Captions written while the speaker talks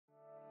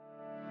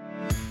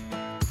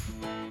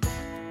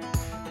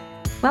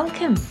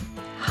Welcome.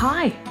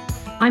 Hi,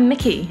 I'm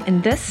Mickey,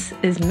 and this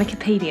is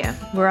Mickipedia,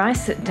 where I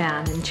sit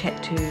down and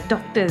chat to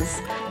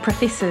doctors,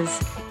 professors,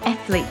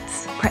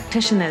 athletes,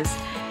 practitioners,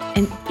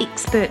 and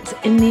experts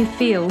in their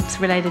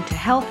fields related to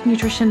health,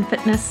 nutrition,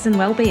 fitness, and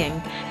well-being.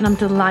 And I'm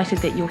delighted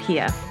that you're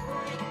here.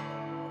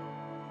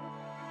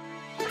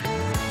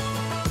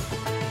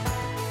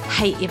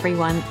 Hey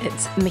everyone,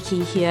 it's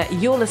Mickey here.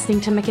 You're listening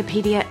to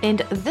Mickipedia, and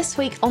this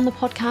week on the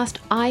podcast,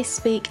 I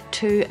speak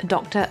to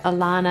Dr.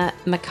 Alannah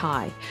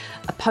McKay,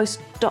 a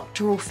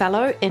postdoctoral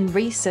fellow and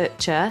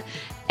researcher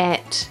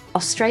at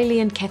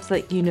Australian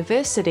Catholic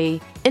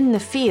University in the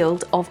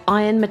field of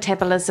iron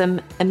metabolism,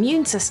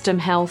 immune system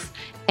health,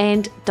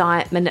 and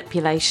diet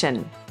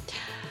manipulation.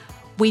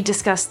 We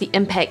discuss the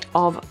impact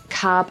of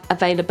carb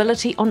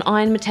availability on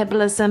iron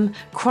metabolism,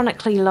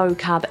 chronically low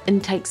carb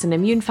intakes and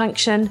immune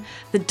function,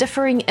 the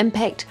differing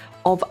impact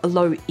of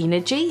low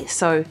energy,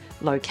 so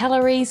low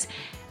calories,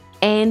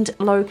 and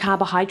low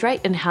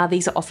carbohydrate and how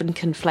these are often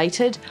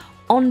conflated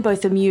on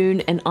both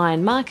immune and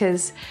iron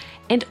markers,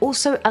 and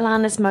also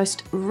Alannah's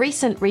most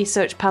recent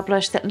research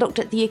published that looked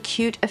at the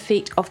acute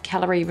effect of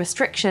calorie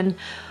restriction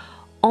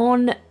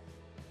on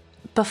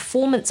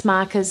performance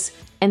markers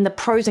and the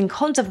pros and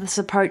cons of this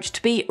approach to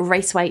be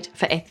race weight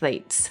for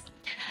athletes.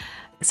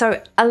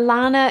 So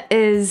Alannah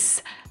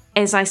is,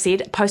 as I said,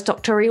 a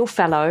postdoctoral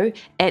fellow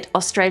at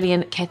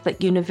Australian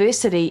Catholic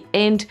University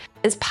and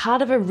is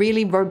part of a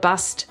really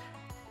robust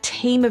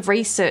team of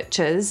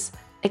researchers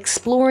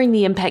exploring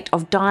the impact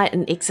of diet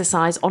and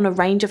exercise on a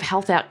range of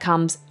health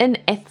outcomes in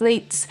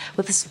athletes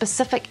with a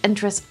specific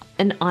interest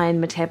in iron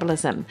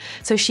metabolism.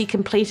 So she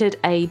completed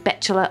a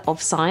Bachelor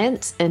of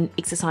Science in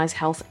Exercise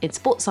Health and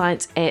Sports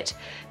Science at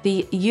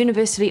the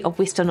University of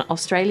Western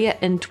Australia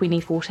in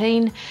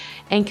 2014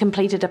 and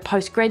completed a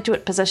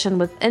postgraduate position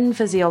within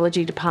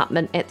Physiology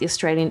Department at the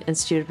Australian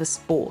Institute of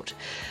Sport,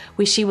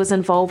 where she was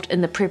involved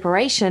in the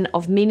preparation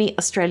of many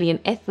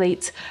Australian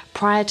athletes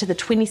prior to the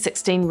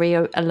 2016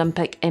 Rio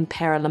Olympic and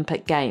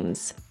Paralympic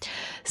Games.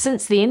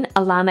 Since then,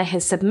 Alannah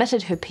has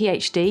submitted her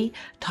PhD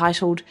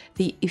titled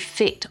The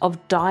Effect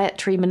of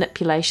Dietary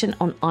Manipulation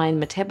on Iron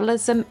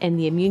Metabolism and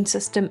the Immune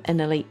System in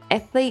Elite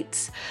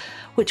Athletes,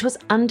 which was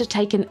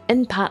undertaken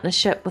in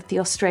partnership with the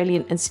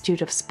Australian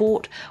Institute of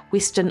Sport,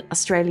 Western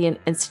Australian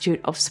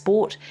Institute of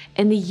Sport,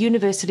 and the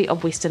University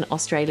of Western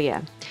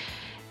Australia.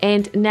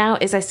 And now,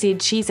 as I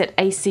said, she's at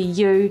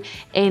ACU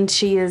and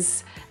she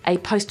is a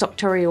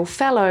postdoctoral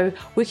fellow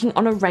working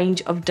on a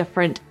range of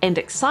different and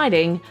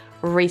exciting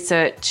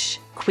research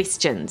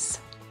questions.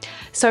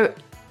 So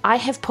I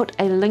have put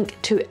a link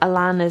to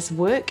Alannah's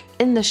work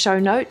in the show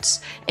notes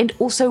and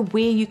also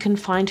where you can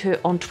find her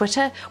on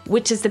Twitter,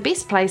 which is the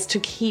best place to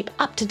keep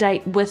up to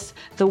date with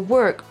the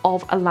work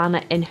of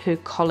Alannah and her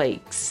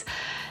colleagues.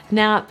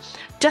 Now,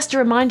 just a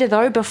reminder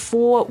though,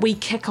 before we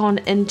kick on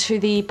into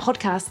the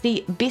podcast,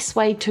 the best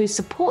way to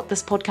support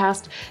this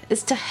podcast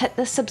is to hit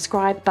the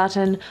subscribe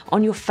button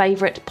on your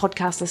favourite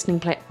podcast listening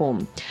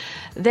platform.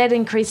 That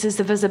increases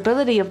the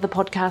visibility of the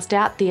podcast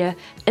out there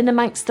in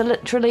amongst the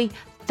literally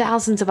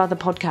thousands of other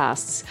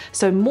podcasts,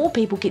 so more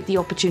people get the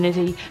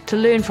opportunity to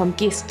learn from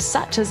guests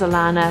such as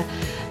Alannah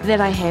that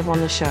I have on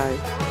the show.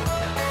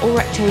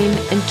 Alright team,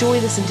 enjoy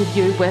this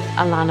interview with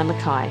Alannah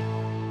McKay.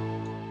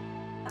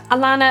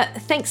 Alannah,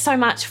 thanks so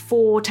much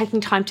for taking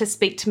time to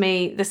speak to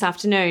me this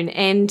afternoon.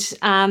 And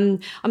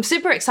I'm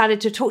super excited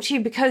to talk to you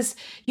because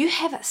you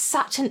have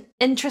such an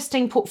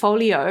interesting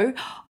portfolio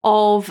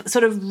of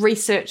sort of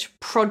research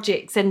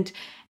projects. And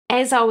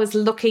as I was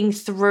looking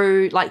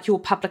through like your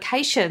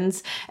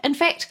publications, in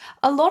fact,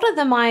 a lot of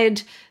them I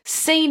had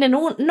seen and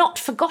not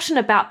forgotten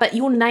about, but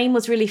your name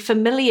was really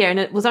familiar. And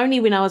it was only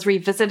when I was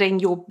revisiting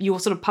your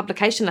sort of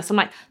publication list, I'm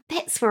like,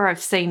 that's where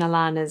I've seen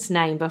Alannah's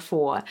name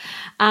before.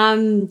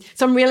 So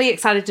I'm really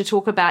excited to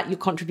talk about your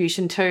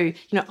contribution to,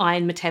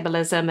 iron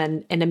metabolism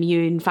and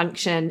immune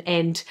function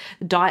and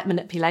diet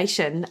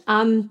manipulation.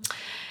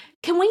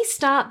 Can we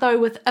start, though,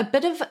 with a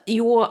bit of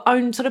your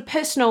own sort of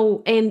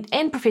personal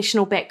and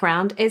professional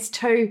background as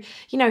to,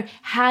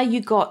 how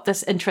you got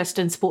this interest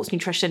in sports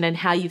nutrition and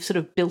how you've sort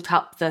of built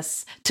up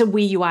this to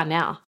where you are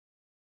now?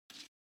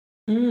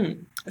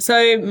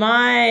 So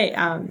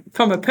my,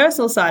 from a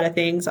personal side of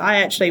things, I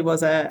actually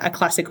was a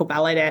classical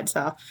ballet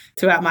dancer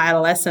throughout my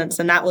adolescence,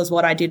 and that was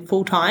what I did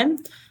full time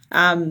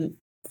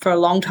for a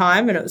long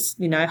time. And it was,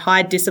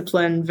 high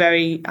discipline,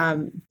 very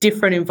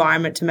different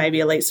environment to maybe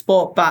elite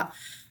sport, but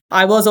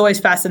I was always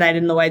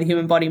fascinated in the way the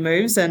human body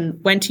moves and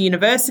went to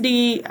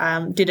university,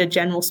 did a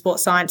general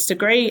sports science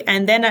degree,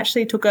 and then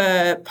actually took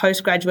a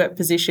postgraduate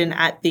position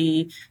at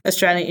the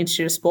Australian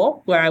Institute of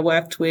Sport, where I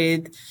worked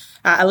with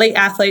elite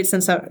athletes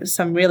and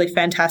some really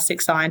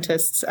fantastic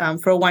scientists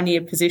for a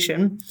one-year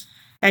position.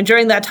 And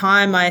during that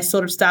time, I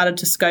sort of started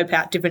to scope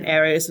out different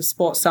areas of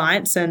sports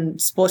science,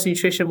 and sports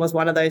nutrition was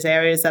one of those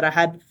areas that I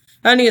had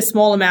only a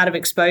small amount of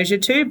exposure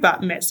to,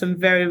 but met some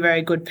very,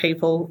 very good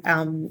people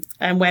and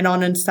went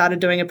on and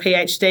started doing a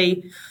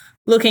PhD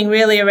looking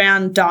really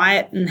around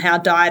diet and how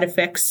diet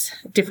affects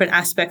different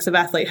aspects of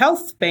athlete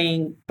health,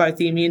 being both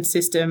the immune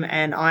system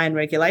and iron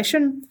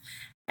regulation.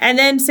 And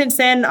then since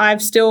then, I'm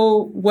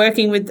still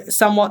working with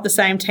somewhat the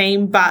same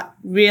team, but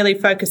really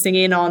focusing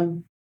in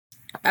on,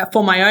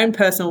 for my own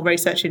personal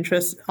research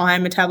interests,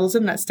 iron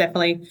metabolism. That's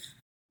definitely,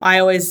 I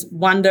always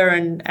wonder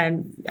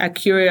and are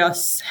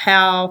curious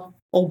how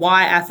or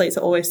why athletes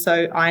are always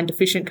so iron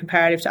deficient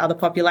comparative to other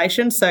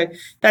populations. So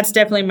that's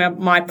definitely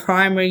my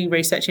primary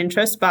research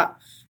interest, but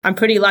I'm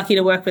pretty lucky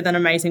to work with an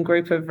amazing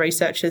group of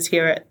researchers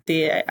here at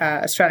the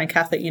Australian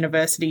Catholic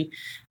University.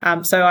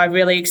 So I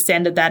really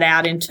extended that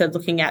out into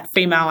looking at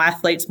female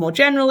athletes more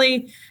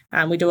generally.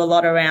 We do a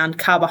lot around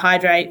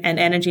carbohydrate and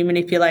energy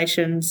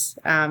manipulations,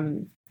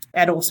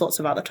 and all sorts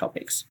of other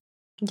topics.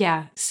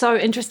 Yeah, so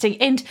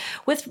interesting. And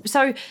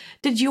so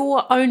did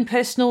your own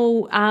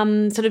personal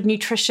sort of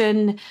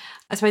nutrition,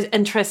 I suppose,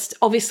 interest,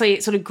 obviously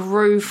it sort of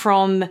grew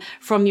from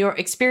your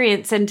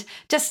experience, and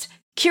just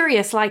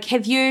curious, like,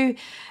 have you,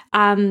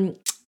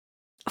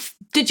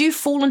 did you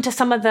fall into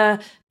some of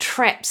the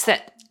traps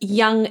that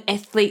young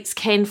athletes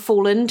can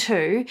fall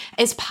into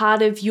as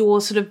part of your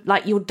sort of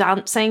like your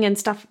dancing and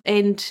stuff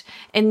and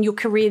your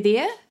career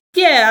there?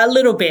 Yeah, a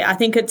little bit. I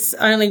think it's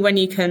only when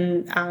you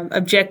can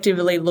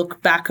objectively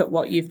look back at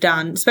what you've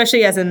done,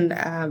 especially as an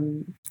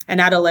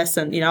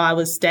adolescent. You know, I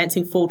was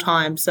dancing full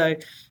time, so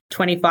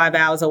 25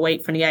 hours a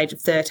week from the age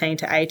of 13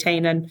 to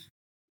 18, and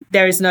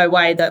there is no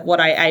way that what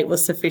I ate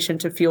was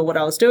sufficient to fuel what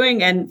I was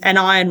doing, and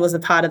iron was a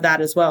part of that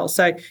as well.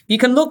 So you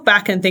can look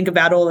back and think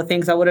about all the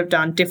things I would have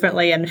done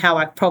differently and how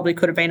I probably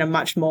could have been a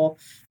much more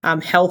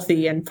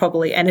healthy and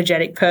probably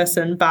energetic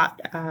person. But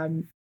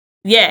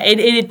yeah,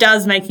 it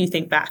does make you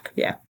think back.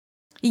 Yeah.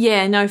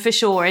 Yeah, no, for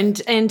sure.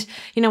 And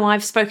you know,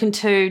 I've spoken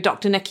to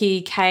Dr.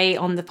 Nikki Kay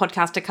on the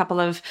podcast a couple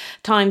of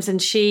times,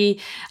 and she,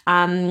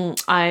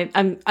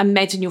 I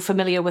imagine you're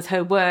familiar with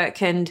her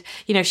work, and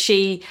you know,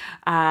 she,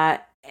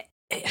 her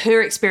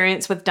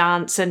experience with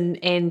dance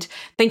and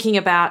thinking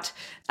about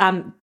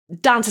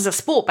dance as a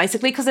sport,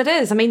 basically, because it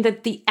is. I mean,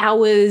 the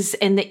hours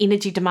and the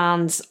energy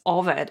demands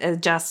of it are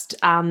just,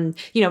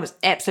 you know, it's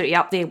absolutely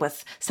up there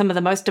with some of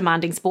the most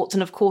demanding sports.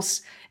 And of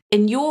course,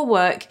 in your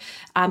work,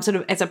 sort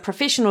of as a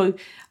professional,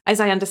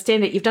 as I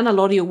understand it, you've done a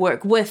lot of your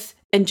work with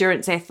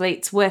endurance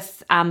athletes,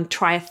 with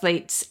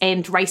triathletes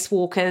and race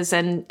walkers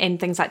and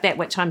things like that,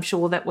 which I'm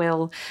sure that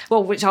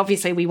which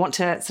obviously we want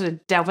to sort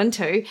of delve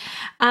into.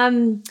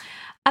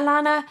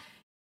 Alannah,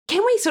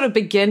 can we sort of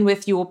begin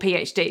with your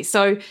PhD?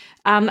 So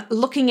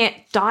looking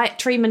at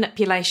dietary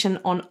manipulation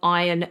on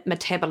iron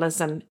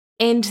metabolism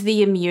and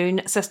the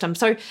immune system.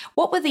 So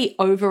what were the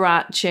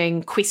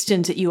overarching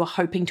questions that you were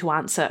hoping to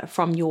answer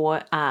from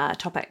your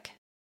topic?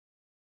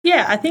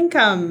 Yeah, I think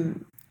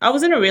I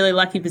was in a really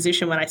lucky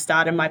position when I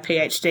started my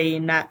PhD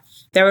in that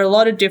there were a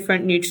lot of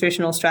different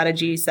nutritional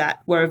strategies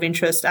that were of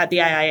interest at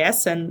the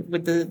AIS and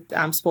with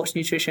the sports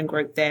nutrition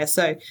group there.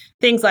 So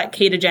things like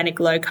ketogenic,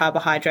 low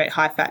carbohydrate,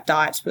 high fat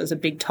diets was a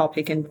big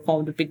topic and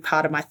formed a big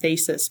part of my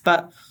thesis.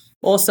 But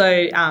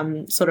also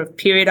sort of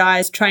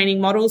periodized training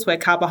models where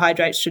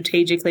carbohydrates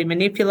strategically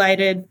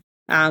manipulated,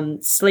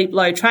 sleep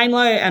low, train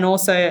low, and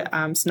also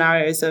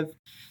scenarios of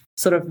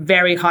sort of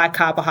very high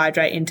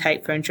carbohydrate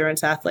intake for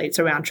endurance athletes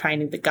around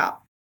training the gut.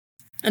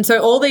 And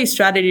so all these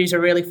strategies are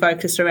really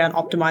focused around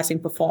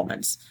optimizing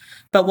performance.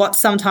 But what's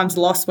sometimes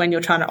lost when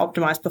you're trying to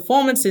optimize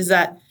performance is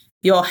that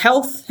your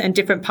health and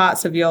different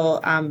parts of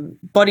your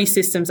body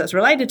systems that's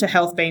related to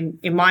health, being,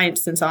 in my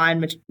instance,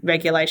 iron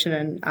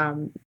regulation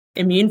and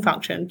immune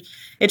function,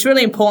 it's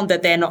really important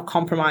that they're not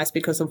compromised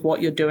because of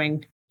what you're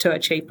doing to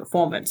achieve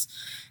performance.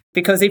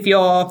 Because if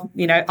your,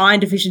 iron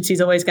deficiency is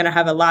always going to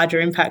have a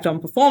larger impact on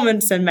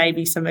performance and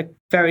maybe some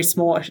very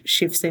small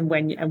shifts in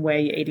when and where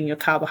you're eating your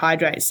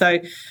carbohydrates. So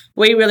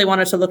we really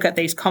wanted to look at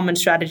these common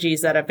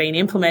strategies that have been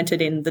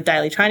implemented in the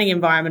daily training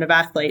environment of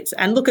athletes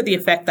and look at the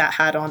effect that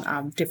had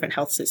on different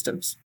health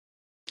systems.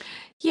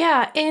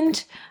 Yeah,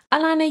 and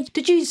Alannah,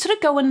 did you sort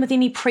of go in with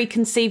any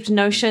preconceived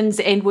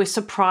notions and were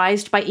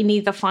surprised by any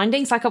of the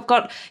findings? Like I've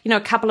got, a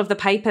couple of the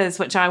papers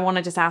which I want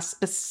to just ask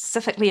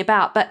specifically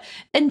about, but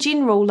in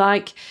general,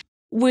 like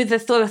were the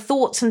sort of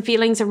thoughts and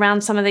feelings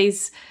around some of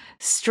these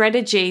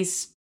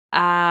strategies,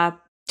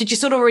 did you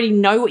sort of already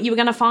know what you were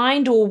going to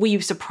find, or were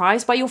you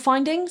surprised by your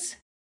findings?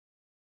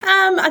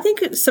 I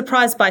think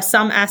surprised by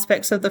some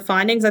aspects of the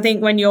findings. I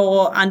think when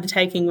you're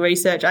undertaking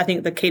research, I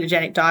think the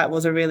ketogenic diet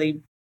was a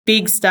really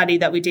big study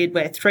that we did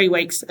where 3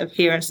 weeks of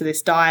adherence to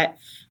this diet,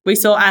 we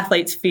saw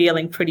athletes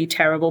feeling pretty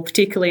terrible,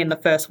 particularly in the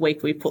first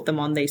week we put them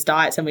on these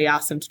diets and we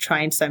asked them to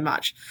train so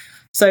much.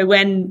 So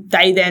when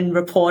they then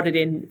reported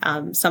in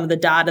some of the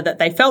data that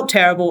they felt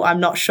terrible, I'm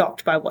not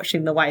shocked by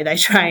watching the way they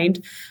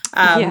trained.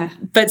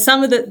 But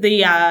some of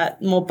the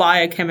more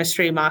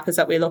biochemistry markers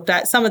that we looked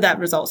at, some of that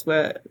results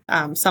were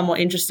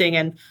somewhat interesting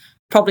and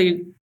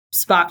probably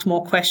sparked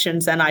more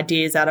questions and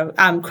ideas out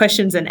of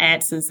questions and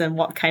answers than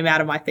what came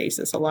out of my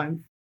thesis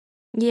alone.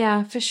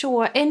 Yeah, for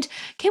sure. And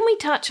can we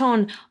touch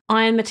on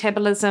iron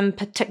metabolism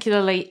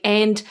particularly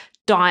and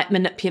diet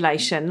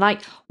manipulation.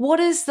 Like, what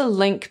is the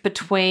link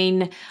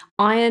between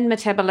iron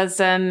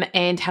metabolism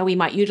and how we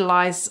might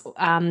utilize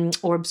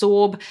or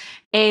absorb,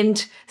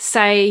 and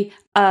say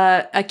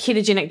a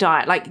ketogenic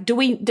diet? Like,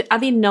 are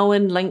there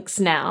known links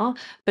now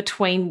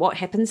between what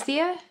happens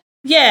there?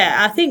 Yeah,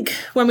 I think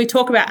when we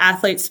talk about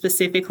athletes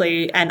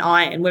specifically and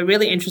iron, we're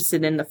really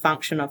interested in the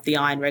function of the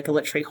iron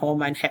regulatory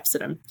hormone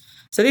hepcidin.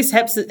 So this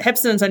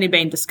hepcidin's only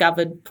been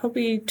discovered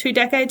probably 2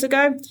 decades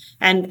ago,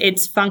 and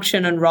its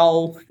function and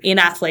role in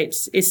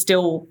athletes is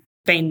still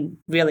being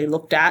really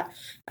looked at.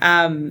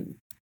 And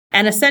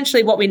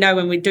essentially what we know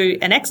when we do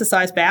an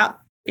exercise bout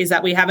is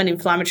that we have an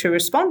inflammatory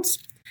response,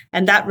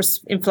 and that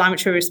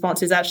inflammatory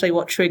response is actually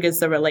what triggers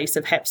the release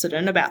of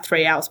hepcidin about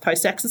 3 hours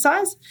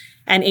post-exercise,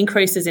 and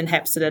increases in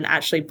hepcidin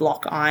actually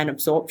block iron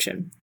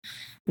absorption.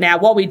 Now,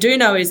 what we do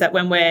know is that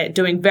when we're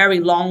doing very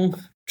long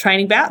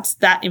training bouts,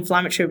 that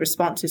inflammatory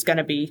response is going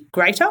to be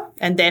greater,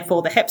 and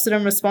therefore the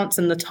hepcidin response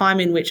and the time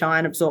in which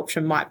iron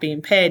absorption might be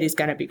impaired is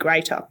going to be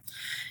greater.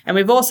 And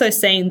we've also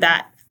seen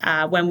that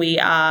when we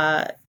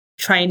are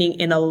training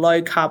in a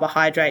low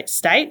carbohydrate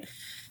state,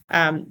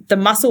 the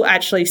muscle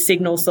actually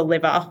signals the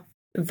liver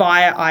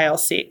via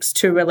IL-6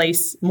 to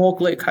release more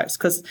glucose,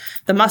 because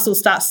the muscle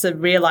starts to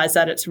realize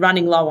that it's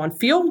running low on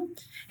fuel.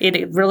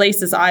 It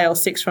releases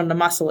IL-6 from the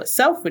muscle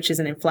itself, which is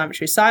an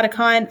inflammatory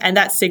cytokine, and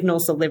that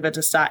signals the liver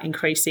to start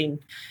increasing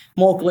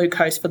more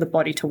glucose for the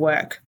body to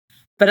work.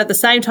 But at the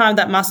same time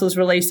that muscle is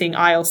releasing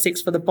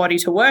IL-6 for the body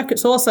to work,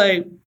 it's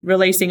also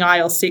releasing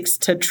IL-6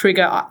 to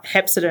trigger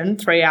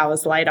hepcidin 3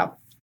 hours later.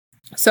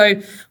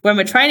 So when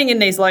we're training in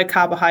these low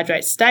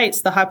carbohydrate states,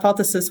 the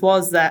hypothesis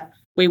was that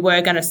we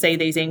were going to see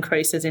these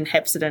increases in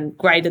hepcidin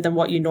greater than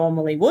what you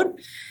normally would.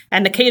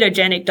 And the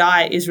ketogenic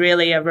diet is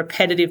really a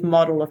repetitive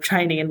model of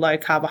training in low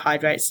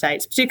carbohydrate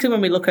states, particularly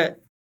when we look at,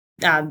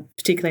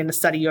 particularly in the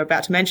study you're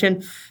about to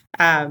mention,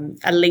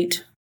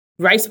 elite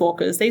race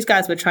walkers. These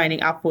guys were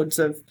training upwards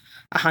of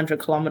 100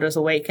 kilometres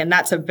a week, and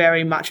that's a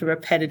very much a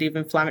repetitive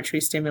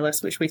inflammatory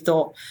stimulus, which we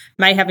thought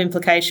may have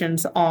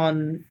implications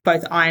on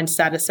both iron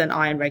status and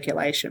iron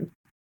regulation.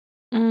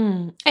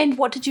 And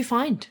what did you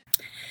find?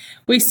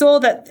 We saw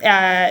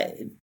that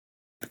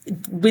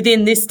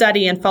within this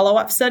study and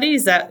follow-up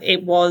studies that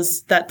it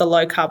was that the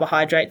low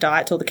carbohydrate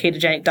diets or the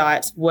ketogenic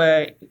diets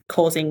were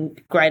causing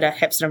greater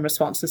hepcidin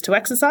responses to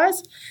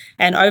exercise.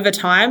 And over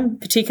time,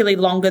 particularly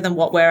longer than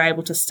what we're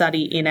able to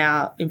study in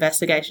our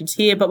investigations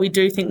here, but we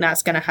do think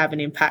that's going to have an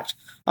impact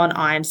on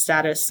iron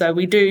status. So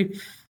we do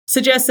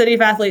suggest that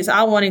if athletes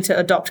are wanting to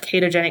adopt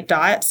ketogenic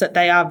diets, that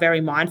they are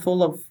very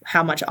mindful of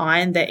how much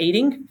iron they're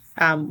eating.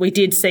 We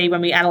did see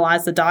when we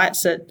analysed the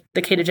diets that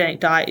the ketogenic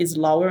diet is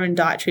lower in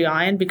dietary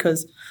iron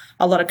because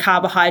a lot of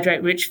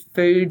carbohydrate-rich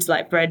foods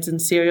like breads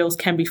and cereals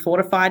can be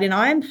fortified in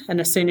iron. And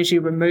as soon as you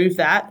remove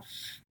that,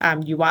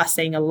 you are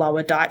seeing a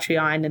lower dietary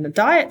iron in the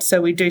diet. So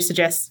we do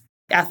suggest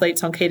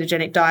athletes on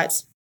ketogenic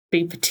diets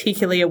be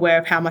particularly aware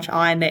of how much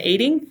iron they're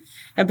eating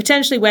and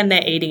potentially when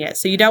they're eating it.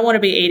 So you don't want to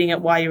be eating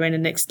it while you're in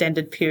an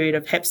extended period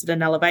of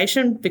hepcidin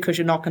elevation because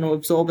you're not going to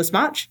absorb as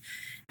much.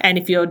 And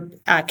if you're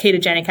a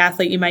ketogenic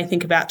athlete, you may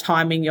think about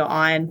timing your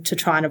iron to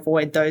try and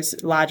avoid those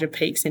larger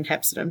peaks in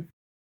hepcidin.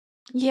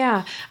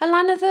 Yeah.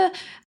 Alannah,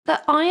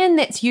 the iron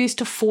that's used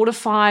to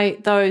fortify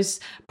those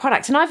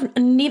products, and I've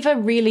never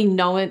really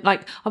known,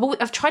 like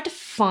I've tried to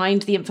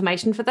find the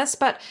information for this,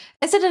 but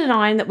is it an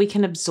iron that we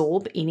can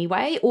absorb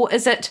anyway, or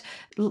is it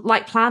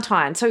like plant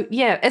iron? So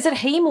yeah, is it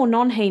heme or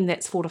non-heme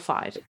that's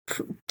fortified?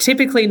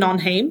 Typically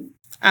non-heme.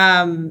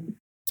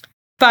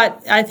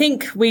 But I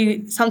think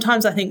we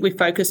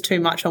focus too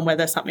much on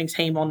whether something's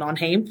heme or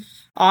non-heme.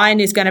 Iron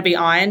is going to be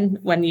iron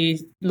when you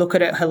look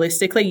at it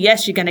holistically.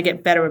 Yes, you're going to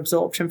get better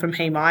absorption from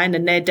heme iron,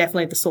 and they're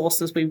definitely the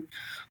sources we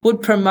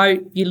would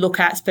promote you look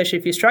at, especially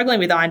if you're struggling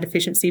with iron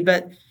deficiency.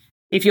 But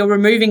if you're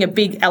removing a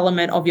big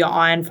element of your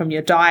iron from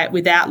your diet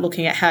without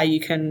looking at how you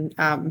can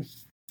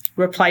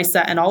replace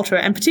that and alter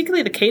it, and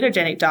particularly the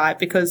ketogenic diet,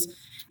 because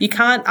you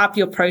can't up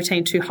your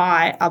protein too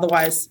high.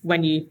 Otherwise,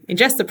 when you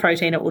ingest the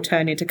protein, it will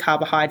turn into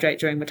carbohydrate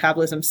during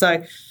metabolism.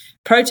 So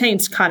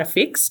protein's kind of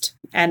fixed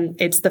and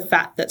it's the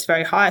fat that's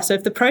very high. So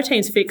if the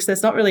protein's fixed,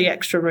 there's not really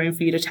extra room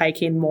for you to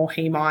take in more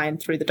heme iron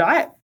through the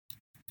diet.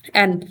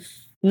 And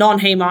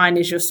non-heme iron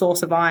is your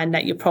source of iron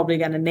that you're probably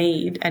going to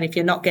need. And if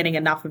you're not getting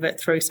enough of it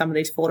through some of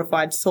these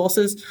fortified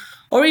sources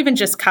or even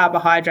just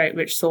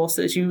carbohydrate-rich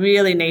sources, you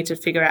really need to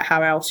figure out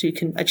how else you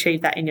can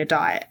achieve that in your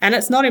diet. And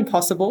it's not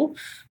impossible,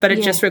 but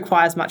it just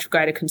requires much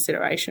greater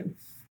consideration.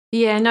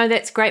 Yeah, no,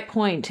 that's a great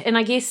point. And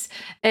I guess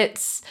and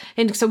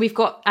so we've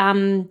got,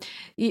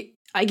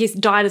 I guess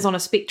diet is on a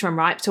spectrum,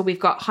 right? So we've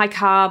got high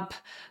carb,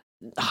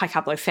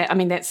 low fat. I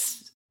mean,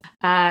 that's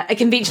a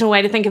conventional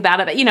way to think about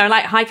it, but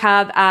like high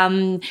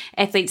carb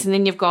athletes, and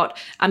then you've got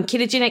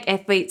ketogenic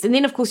athletes, and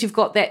then of course you've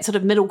got that sort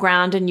of middle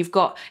ground, and you've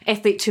got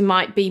athletes who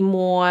might be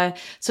more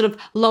sort of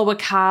lower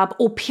carb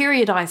or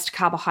periodized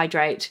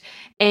carbohydrate.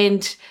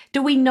 And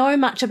do we know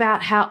much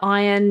about how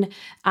iron,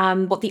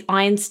 what the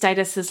iron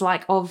status is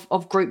like of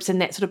groups in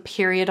that sort of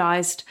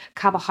periodized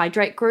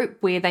carbohydrate group,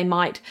 where they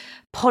might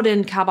put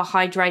in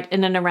carbohydrate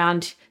in and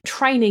around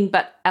training,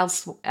 but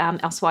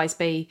elsewise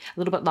be a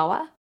little bit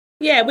lower?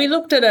 Yeah, we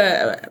looked at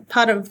a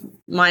part of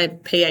my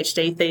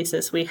PhD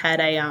thesis. We had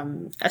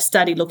a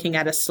study looking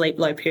at a sleep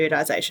low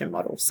periodization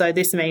model. So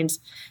this means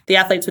the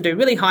athletes would do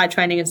really high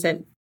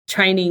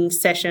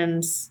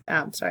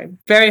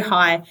very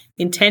high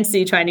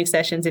intensity training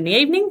sessions in the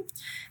evening.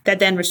 They'd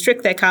then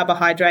restrict their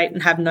carbohydrate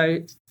and have no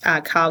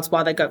carbs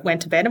while they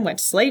went to bed and went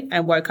to sleep,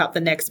 and woke up the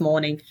next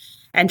morning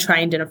and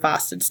trained in a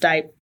fasted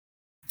state.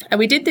 And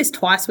we did this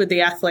twice with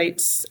the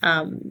athletes.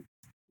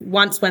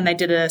 Once when they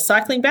did a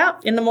cycling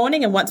bout in the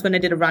morning, and once when they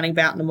did a running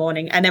bout in the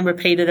morning, and then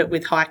repeated it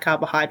with high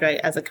carbohydrate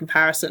as a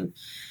comparison.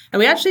 And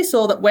we actually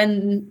saw that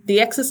when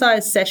the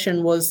exercise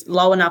session was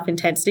low enough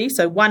intensity,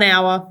 so 1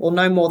 hour or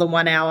no more than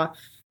 1 hour,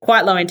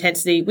 quite low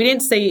intensity, we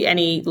didn't see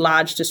any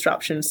large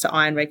disruptions to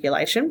iron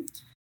regulation.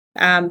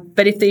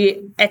 But if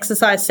the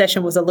exercise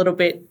session was a little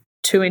bit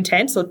too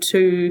intense or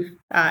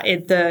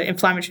if the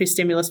inflammatory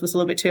stimulus was a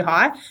little bit too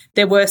high,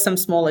 there were some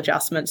small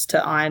adjustments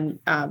to iron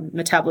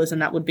metabolism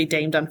that would be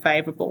deemed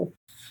unfavourable.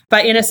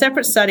 But in a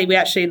separate study, we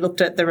actually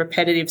looked at the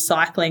repetitive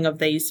cycling of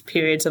these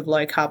periods of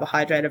low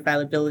carbohydrate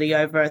availability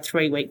over a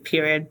 3-week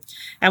period.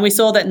 And we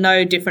saw that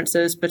no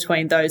differences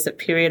between those that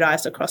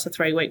periodized across a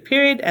 3-week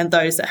period and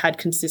those that had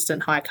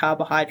consistent high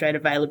carbohydrate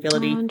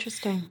availability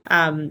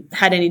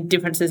had any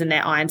differences in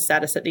their iron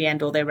status at the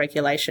end or their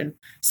regulation.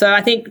 So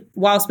I think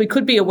whilst we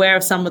could be aware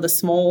of some of the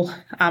small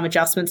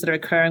adjustments that are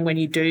occurring when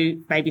you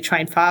do maybe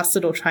train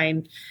fasted or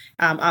train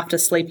after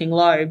sleeping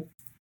low,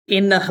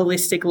 in the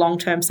holistic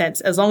long-term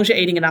sense, as long as you're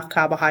eating enough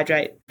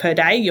carbohydrate per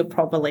day, you're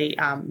probably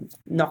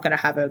not going to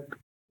have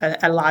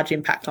a large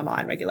impact on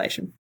iron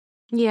regulation.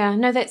 Yeah,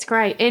 no, that's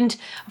great. And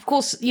of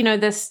course,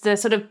 the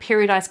sort of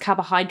periodized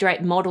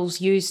carbohydrate models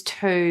used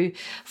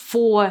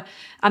for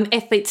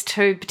athletes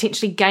to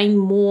potentially gain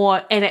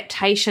more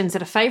adaptations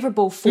that are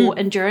favorable for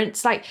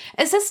endurance. Like,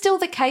 is this still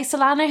the case,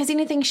 Alannah? Has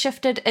anything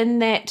shifted in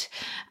that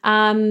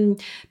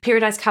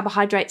periodized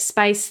carbohydrate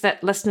space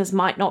that listeners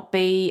might not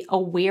be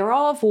aware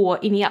of, or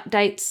any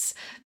updates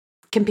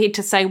compared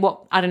to, say,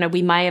 what, I don't know,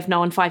 we may have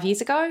known 5 years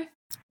ago?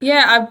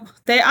 Yeah,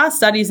 there are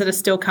studies that are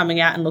still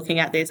coming out and looking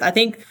at this. I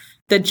think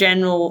the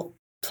general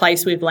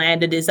place we've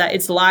landed is that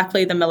it's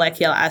likely the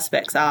molecular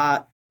aspects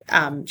are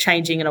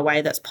changing in a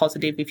way that's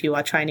positive if you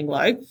are training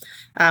low.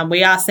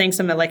 We are seeing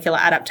some molecular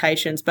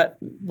adaptations, but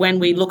when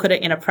we look at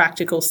it in a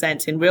practical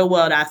sense, in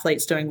real-world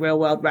athletes doing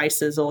real-world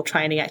races or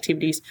training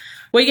activities,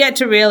 we get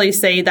to really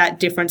see that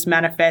difference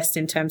manifest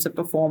in terms of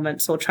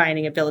performance or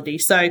training ability.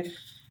 So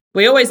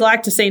we always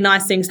like to see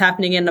nice things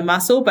happening in the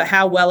muscle, but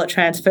how well it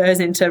transfers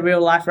into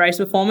real-life race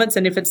performance,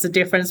 and if it's the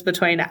difference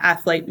between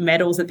athlete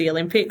medals at the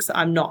Olympics,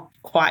 I'm not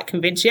quite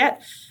convinced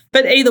yet.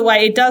 But either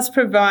way, it does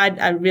provide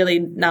a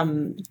really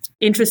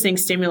interesting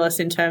stimulus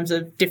in terms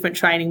of different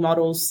training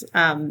models.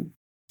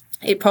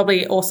 It's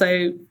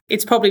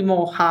probably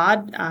more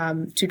hard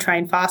to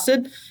train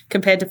fasted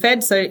compared to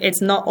fed, so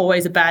it's not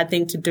always a bad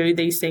thing to do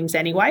these things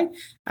anyway.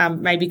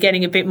 Maybe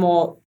getting a bit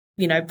more,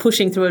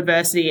 pushing through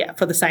adversity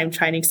for the same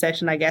training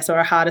session, I guess, or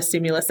a harder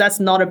stimulus.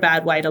 That's not a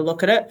bad way to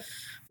look at it,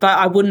 but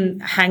I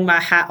wouldn't hang my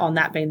hat on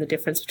that being the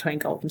difference between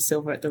gold and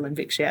silver at the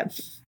Olympics yet.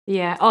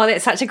 Yeah. Oh,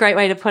 that's such a great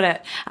way to put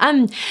it.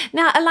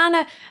 Now,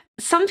 Alannah,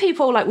 some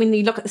people, like when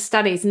you look at the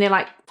studies and they're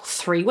like,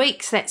 3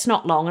 weeks, that's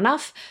not long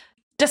enough.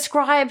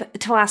 Describe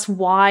to us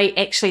why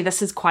actually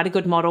this is quite a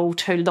good model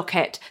to look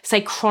at,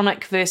 say,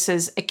 chronic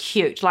versus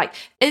acute. Like,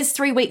 is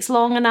 3 weeks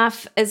long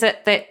enough? Is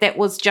it that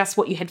was just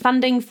what you had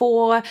funding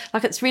for?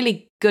 Like, it's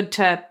really good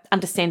to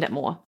understand it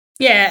more.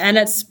 Yeah, and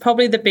it's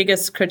probably the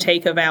biggest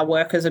critique of our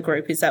work as a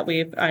group is that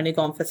we've only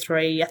gone for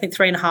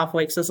 3.5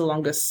 weeks is the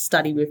longest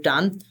study we've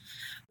done.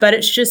 But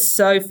it's just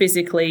so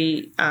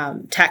physically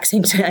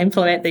taxing to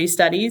implement these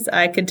studies.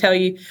 I can tell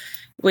you,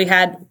 we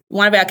had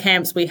one of our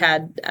camps, we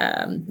had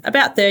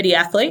about 30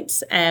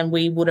 athletes, and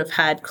we would have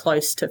had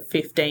close to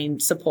 15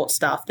 support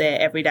staff there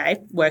every day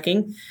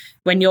working.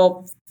 When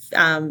you're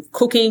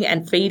cooking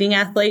and feeding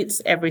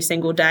athletes every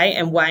single day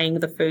and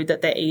weighing the food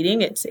that they're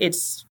eating,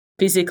 it's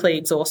physically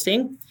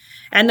exhausting.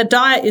 And the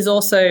diet is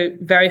also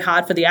very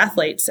hard for the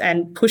athletes,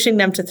 and pushing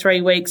them to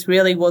 3 weeks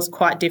really was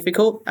quite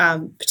difficult,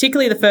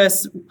 particularly the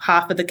first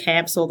half of the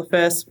camps, or the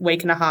first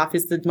week and a half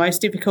is the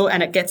most difficult,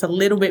 and it gets a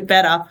little bit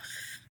better.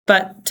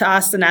 But to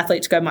ask an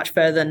athlete to go much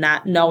further than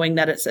that, knowing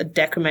that it's a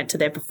decrement to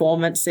their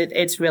performance,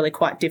 it's really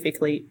quite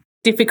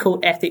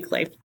difficult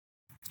ethically.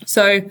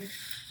 So,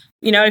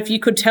 if you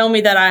could tell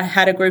me that I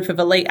had a group of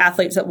elite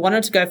athletes that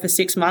wanted to go for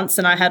 6 months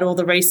and I had all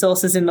the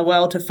resources in the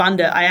world to fund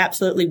it, I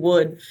absolutely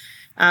would.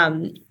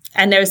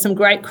 And there are some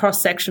great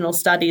cross-sectional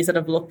studies that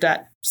have looked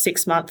at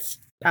 6-month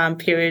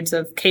periods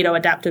of keto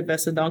adapted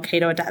versus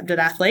non-keto adapted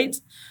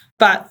athletes.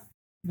 But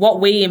what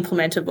we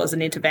implemented was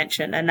an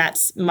intervention, and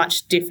that's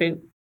much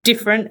different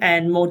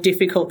and more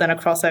difficult than a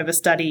crossover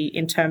study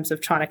in terms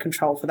of trying to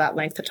control for that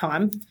length of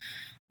time.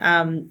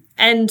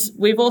 And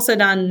we've also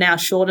done now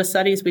shorter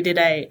studies. We did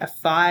a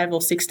 5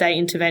 or 6 day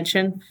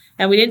intervention,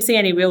 and we didn't see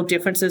any real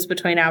differences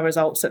between our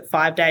results at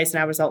 5 days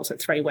and our results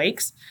at 3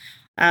 weeks.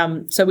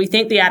 So we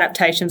think the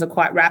adaptations are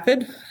quite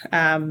rapid,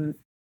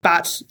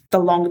 but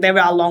there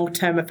are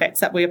long-term effects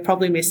that we're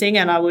probably missing,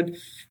 and I would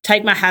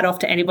take my hat off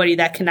to anybody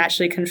that can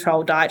actually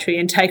control dietary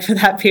intake for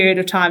that period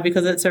of time,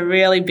 because it's a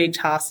really big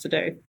task to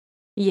do.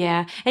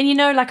 Yeah. And, you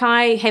know, like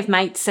I have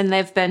mates and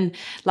they've been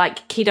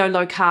like keto,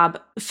 low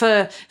carb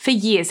for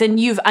years.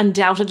 And you've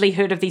undoubtedly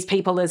heard of these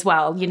people as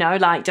well, you know,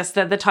 like just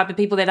the type of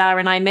people that are.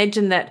 And I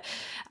imagine that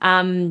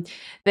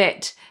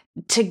that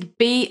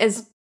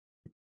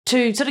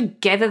to sort of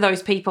gather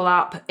those people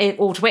up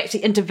or to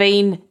actually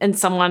intervene in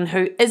someone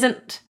who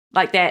isn't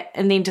like that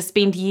and then to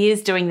spend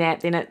years doing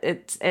that, then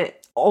it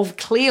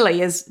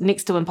clearly is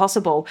next to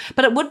impossible.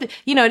 But it would,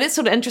 you know, it is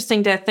sort of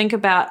interesting to think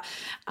about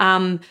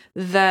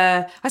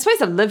the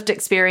lived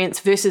experience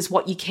versus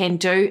what you can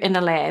do in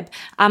a lab.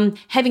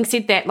 Having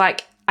said that,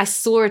 like I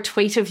saw a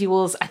tweet of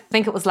yours, I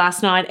think it was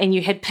last night, and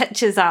you had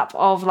pictures up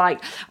of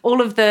like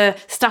all of the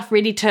stuff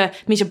ready to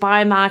measure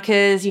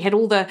biomarkers. You had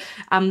all the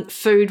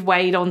food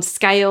weighed on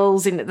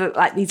scales and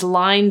like these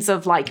lines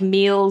of like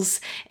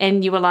meals,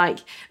 and you were like,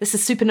 this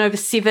is Supernova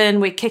 7,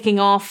 we're kicking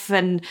off,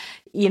 and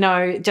you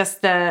know,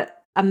 just the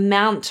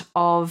amount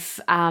of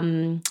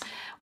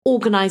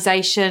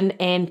organisation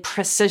and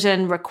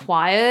precision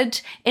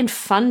required and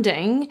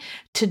funding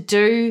to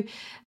do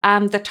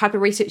the type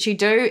of research you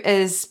do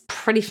is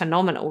pretty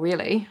phenomenal,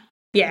 really.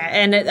 Yeah,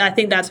 and I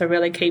think that's a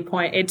really key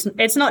point.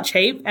 It's not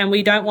cheap, and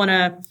we don't want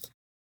to,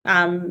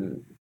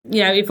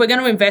 if we're going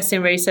to invest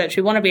in research,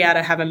 we want to be able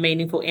to have a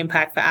meaningful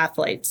impact for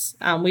athletes.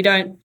 We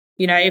don't,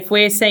 if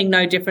we're seeing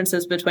no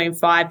differences between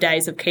 5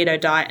 days of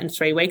keto diet and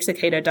 3 weeks of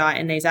keto diet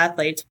in these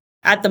athletes,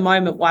 at the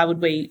moment, why would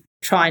we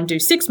try and do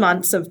 6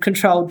 months of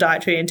controlled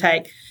dietary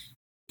intake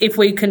if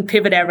we can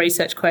pivot our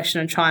research question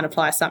and try and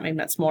apply something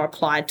that's more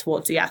applied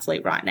towards the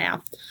athlete right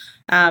now?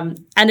 And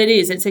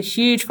it's a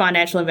huge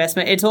financial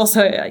investment. It's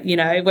also,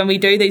 when we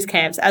do these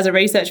camps, as a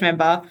research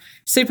member,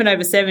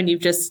 Supernova 7 you've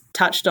just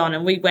touched on,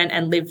 and we went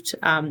and lived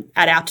at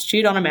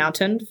altitude on a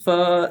mountain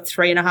for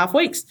 3.5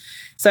 weeks.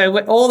 So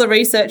all the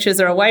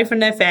researchers are away from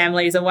their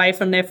families, away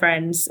from their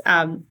friends,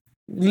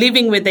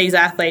 living with these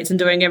athletes and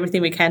doing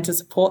everything we can to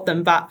support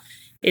them. But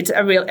it's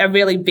a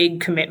really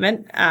big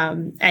commitment,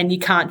 and you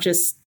can't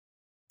just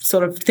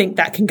sort of think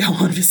that can go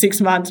on for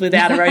 6 months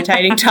without a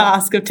rotating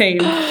task of team.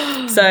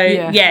 So,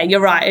 yeah, you're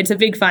right. It's a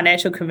big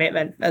financial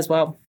commitment as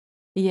well.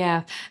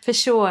 Yeah, for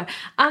sure.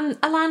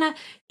 Alannah,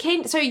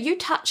 so you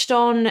touched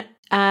on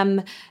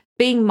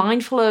being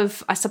mindful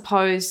of, I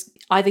suppose,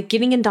 either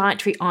getting in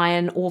dietary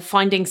iron or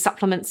finding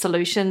supplement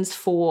solutions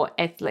for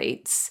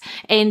athletes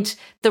and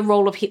the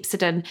role of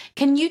hepcidin.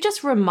 Can you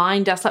just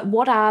remind us, like,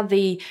 what are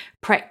the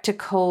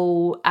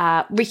practical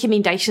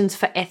recommendations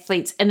for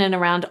athletes in and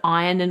around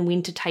iron and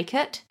when to take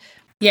it?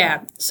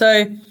 Yeah,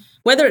 so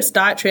whether it's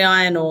dietary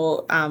iron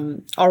or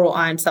oral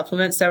iron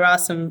supplements, there are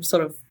some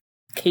sort of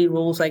key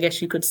rules, I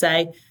guess you could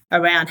say,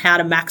 around how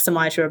to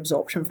maximize your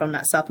absorption from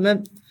that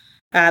supplement.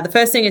 The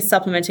first thing is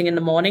supplementing in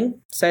the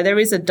morning. So there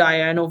is a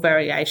diurnal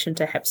variation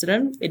to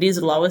hepcidin. It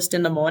is lowest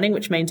in the morning,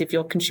 which means if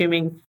you're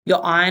consuming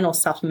your iron or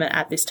supplement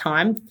at this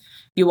time,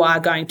 you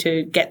are going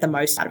to get the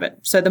most out of it.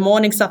 So the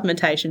morning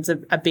supplementation is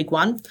a big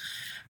one.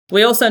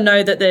 We also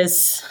know that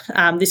there's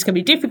this can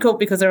be difficult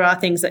because there are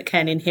things that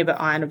can inhibit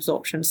iron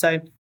absorption. So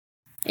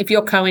if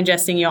you're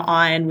co-ingesting your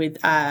iron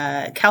with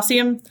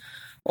calcium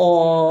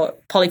or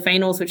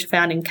polyphenols, which are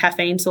found in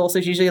caffeine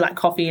sources, usually like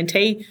coffee and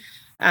tea,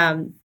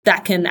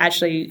 that can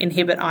actually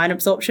inhibit iron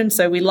absorption.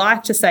 So we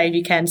like to say if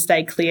you can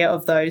stay clear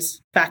of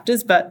those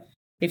factors. But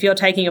if you're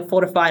taking a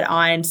fortified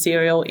iron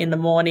cereal in the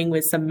morning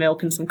with some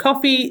milk and some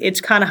coffee, it's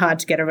kind of hard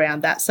to get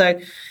around that. So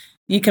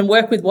you can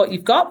work with what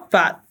you've got,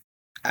 but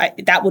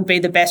that would be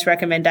the best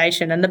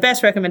recommendation. And the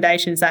best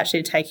recommendation is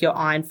actually to take your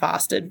iron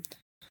fasted.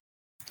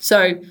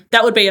 So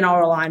that would be an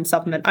oral iron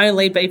supplement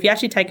only. But if you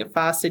actually take it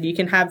fasted, you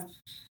can have,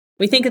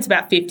 we think it's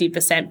about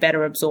 50%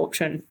 better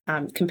absorption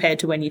compared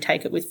to when you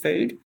take it with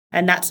food.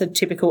 And that's a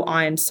typical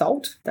iron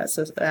salt. That's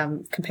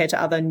compared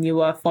to other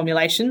newer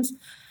formulations.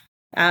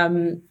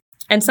 And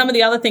some of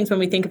the other things when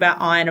we think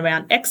about iron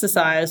around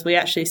exercise, we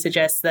actually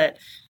suggest that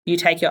you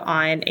take your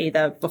iron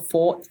either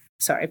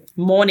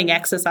morning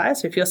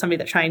exercise. So if you're somebody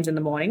that trains in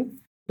the morning,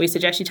 we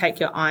suggest you take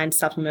your iron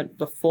supplement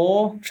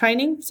before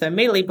training, so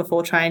immediately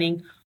before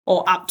training,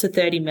 or up to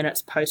 30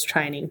 minutes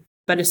post-training.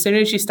 But as soon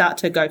as you start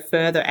to go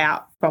further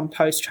out from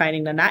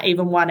post-training than that,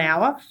 even 1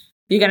 hour,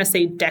 you're going to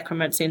see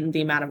decrements in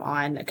the amount of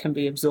iron that can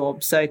be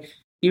absorbed. So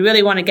you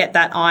really want to get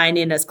that iron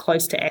in as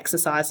close to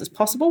exercise as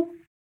possible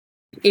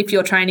if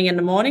you're training in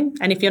the morning.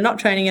 And if you're not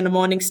training in the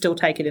morning, still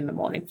take it in the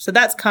morning. So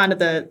that's kind of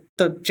the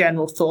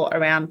general thought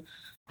around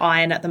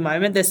iron at the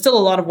moment. There's still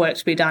a lot of work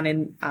to be done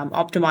in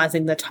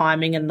optimizing the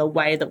timing and the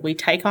way that we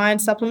take iron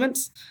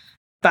supplements,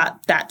 but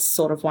that's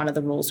sort of one of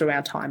the rules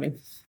around timing.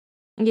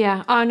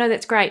 Yeah. Oh no,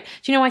 that's great.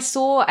 Do you know I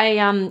saw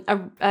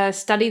a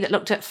study that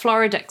looked at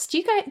Floridix. Do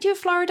you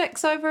have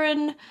Floridix over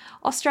in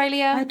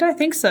Australia? I don't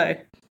think so.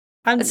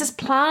 It's this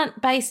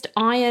plant-based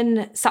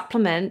iron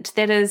supplement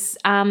that is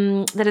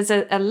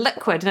a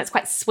liquid, and it's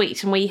quite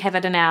sweet, and we have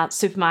it in our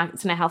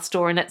supermarkets and our health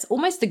store, and it's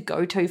almost the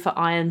go-to for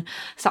iron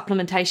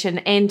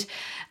supplementation. And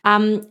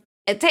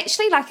it's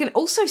actually like it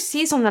also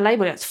says on the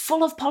label, it's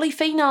full of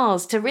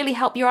polyphenols to really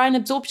help your iron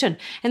absorption.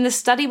 And the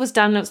study was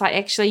done, and it was like,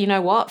 actually, you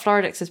know what?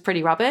 Floridix is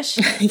pretty rubbish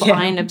for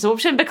iron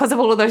absorption because of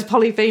all of those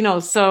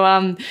polyphenols.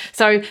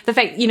 So the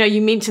fact,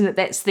 you mentioned that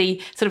that's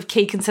the sort of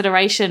key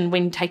consideration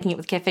when taking it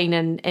with caffeine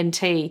and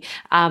tea.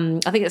 I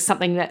think it's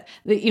something that,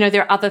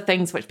 there are other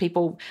things which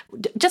people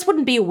just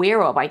wouldn't be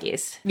aware of, I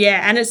guess.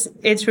 Yeah, and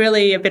it's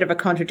really a bit of a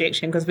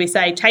contradiction because we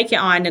say take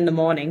your iron in the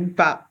morning,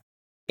 but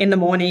in the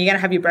morning, you're going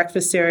to have your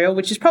breakfast cereal,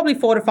 which is probably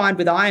fortified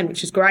with iron,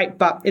 which is great,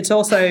 but it's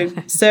also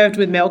served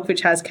with milk, which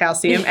has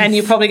calcium, and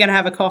you're probably going to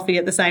have a coffee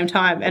at the same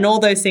time. And all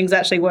those things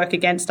actually work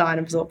against iron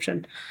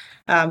absorption.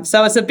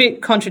 So it's a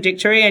bit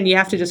contradictory, and you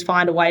have to just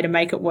find a way to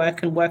make it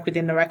work and work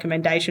within the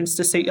recommendations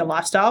to suit your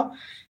lifestyle.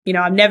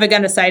 I'm never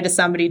going to say to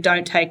somebody,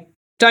 don't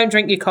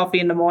drink your coffee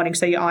in the morning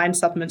so your iron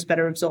supplement's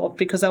better absorbed,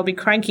 because they'll be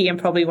cranky and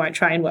probably won't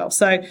train well.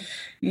 So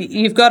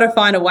you've got to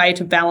find a way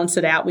to balance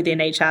it out within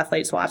each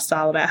athlete's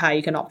lifestyle about how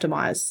you can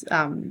optimize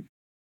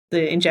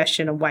the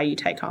ingestion and way you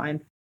take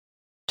iron.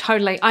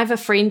 Totally. I have a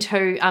friend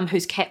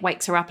whose cat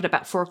wakes her up at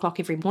about 4:00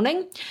 every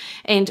morning,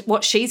 and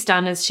what she's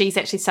done is she's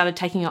actually started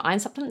taking her iron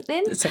supplement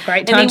then. It's a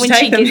great time to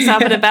take them. And then when she gets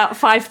up at about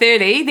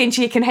 5:30, then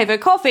she can have her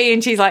coffee,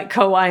 and she's like,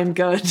 cool, I am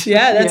good.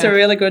 Yeah, that's a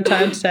really good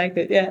time to take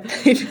it, yeah.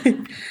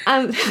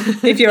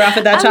 If you're up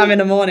at that time in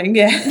the morning,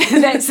 yeah.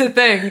 That's the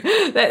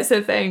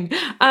thing.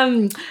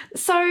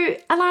 So,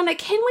 Alannah,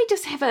 can we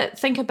just have a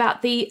think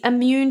about the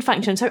immune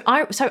function? So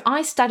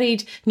I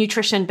studied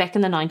nutrition back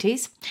in the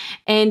 90s,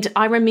 and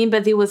I remember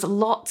there was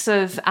lots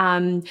of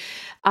a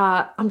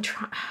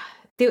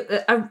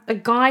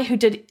guy who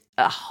did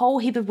a whole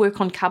heap of work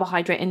on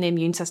carbohydrate in the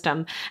immune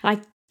system, and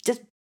I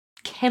just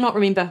cannot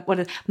remember what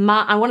it is.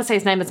 I want to say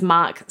his name is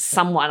Mark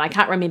someone. I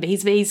can't remember.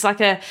 He's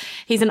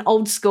an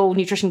old school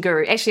nutrition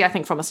guru, actually I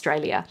think from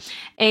Australia.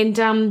 And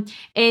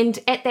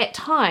at that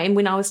time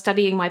when I was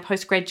studying my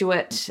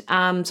postgraduate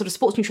sort of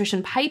sports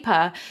nutrition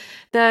paper,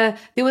 there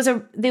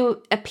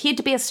appeared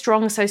to be a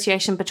strong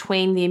association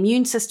between the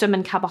immune system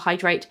and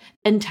carbohydrate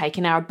intake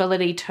and our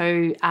ability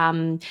to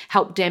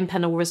help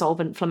dampen or resolve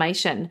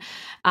inflammation,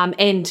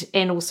 and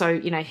also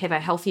have a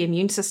healthy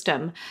immune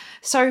system.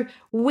 So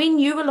when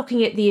you were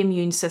looking at the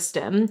immune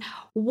system,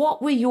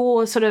 what were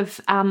your sort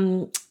of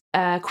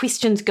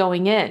questions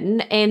going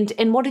in,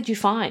 and what did you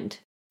find?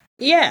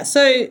 Yeah,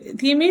 so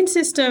the immune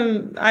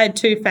system, I had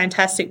two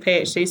fantastic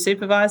PhD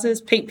supervisors.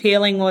 Pete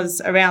Peeling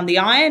was around the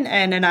iron,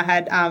 and then I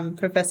had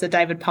Professor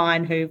David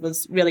Pine, who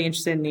was really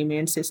interested in the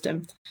immune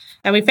system.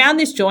 And we found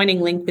this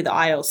joining link with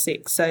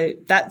IL-6. So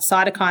that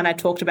cytokine I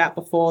talked about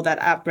before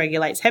that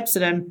upregulates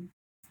hepcidin,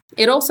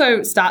 it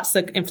also starts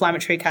the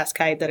inflammatory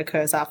cascade that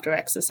occurs after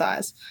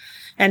exercise.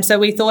 And so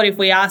we thought if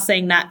we are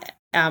seeing that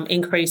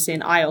increase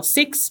in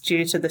IL-6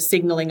 due to the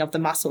signalling of the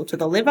muscle to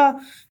the liver,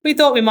 we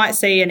thought we might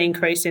see an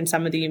increase in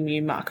some of the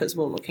immune markers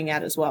we're looking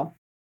at as well.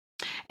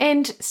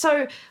 And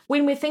so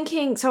when we're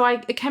thinking, so I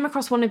came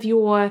across one of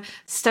your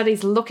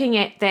studies looking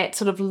at that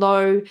sort of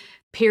low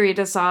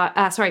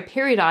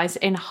periodized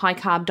and high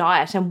carb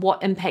diet and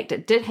what impact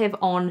it did have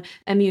on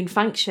immune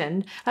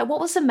function. What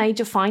was the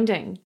major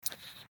finding?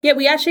 Yeah,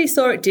 we actually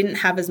saw it didn't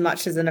have as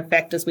much as an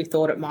effect as we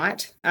thought it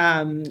might.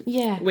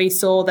 We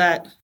saw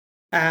that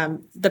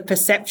the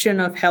perception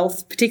of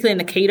health, particularly in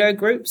the keto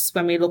groups,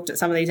 when we looked at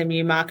some of these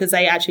immune markers,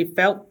 they actually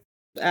felt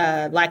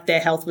like their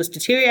health was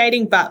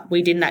deteriorating, but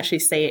we didn't actually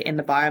see it in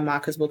the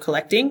biomarkers we're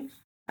collecting.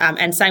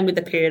 And same with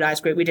the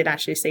periodized group, we didn't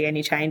actually see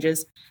any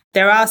changes.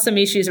 There are some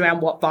issues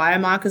around what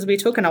biomarkers we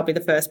took, and I'll be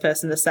the first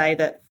person to say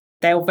that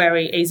they were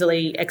very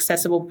easily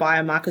accessible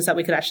biomarkers that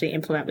we could actually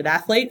implement with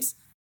athletes.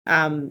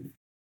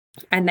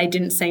 And they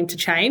didn't seem to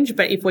change.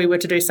 But if we were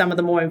to do some of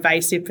the more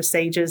invasive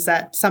procedures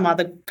that some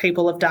other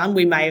people have done,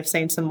 we may have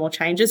seen some more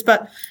changes.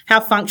 But how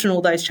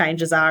functional those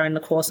changes are in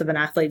the course of an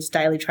athlete's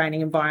daily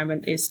training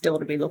environment is still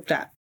to be looked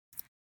at.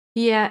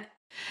 Yeah.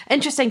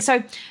 Interesting.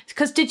 So,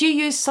 because did you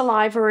use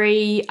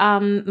salivary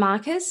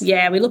markers?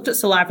 Yeah, we looked at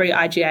salivary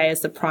IgA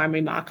as the primary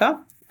marker.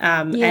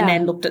 And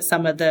then looked at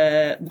some of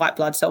the white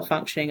blood cell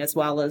functioning as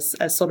well as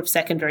sort of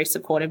secondary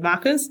supportive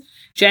markers.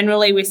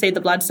 Generally, we see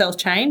the blood cells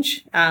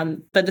change,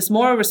 but it's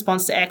more a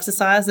response to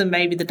exercise than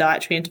maybe the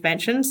dietary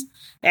interventions.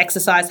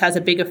 Exercise has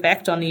a big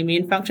effect on the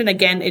immune function.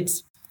 Again,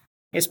 it's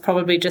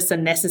probably just a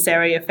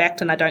necessary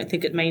effect, and I don't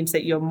think it means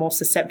that you're more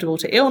susceptible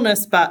to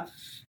illness, but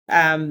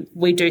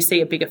we do see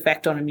a big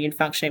effect on immune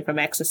functioning from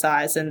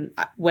exercise, and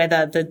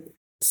whether the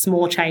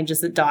small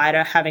changes that diet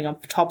are having on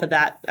top of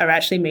that are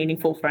actually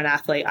meaningful for an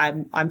athlete,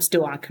 I'm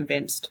still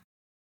unconvinced.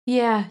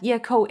 Yeah,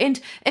 cool. And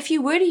if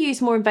you were to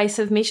use more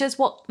invasive measures,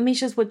 what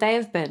measures would they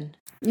have been?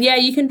 Yeah,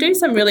 you can do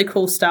some really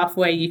cool stuff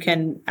where you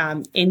can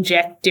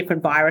inject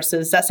different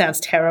viruses. That sounds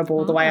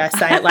terrible the way I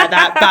say it like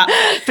that,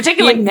 but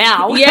particularly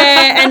now.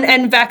 Yeah,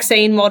 and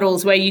vaccine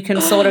models where you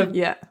can sort of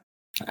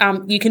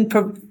you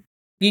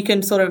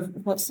can sort of,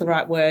 what's the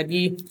right word?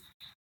 You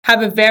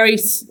have a very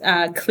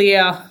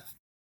clear.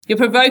 You're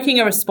provoking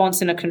a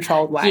response in a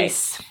controlled way,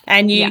 yes,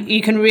 and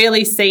you can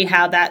really see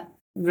how that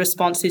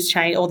response is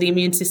changing, or the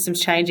immune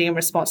system's changing in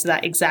response to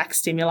that exact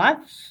stimuli.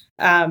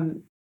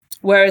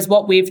 Whereas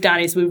what we've done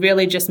is we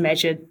really just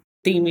measured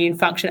the immune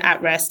function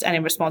at rest and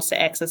in response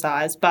to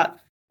exercise. But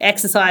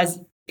exercise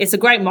is a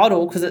great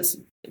model because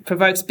it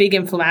provokes big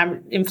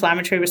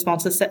inflammatory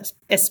responses,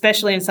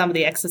 especially in some of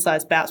the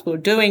exercise bouts we were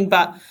doing.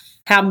 But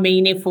how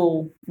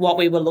meaningful what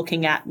we were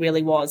looking at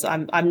really was,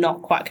 I'm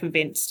not quite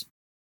convinced.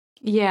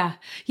 Yeah,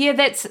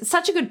 that's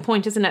such a good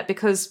point, isn't it?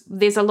 Because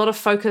there's a lot of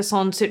focus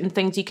on certain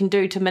things you can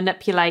do to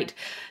manipulate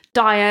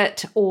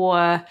diet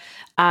or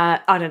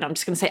I don't know, I'm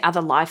just going to say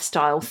other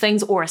lifestyle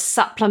things or a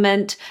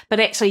supplement, but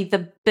actually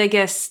the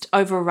biggest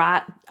over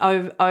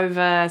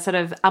sort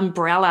of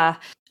umbrella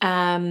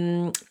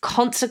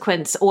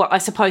consequence, or I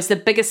suppose the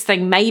biggest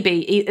thing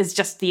maybe is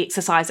just the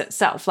exercise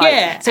itself.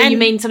 So you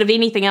mean sort of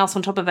anything else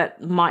on top of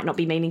it might not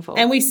be meaningful.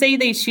 And we see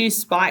these huge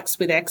spikes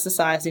with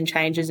exercise and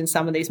changes in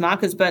some of these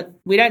markers, but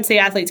we don't see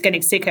athletes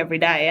getting sick every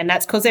day, and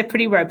that's because they're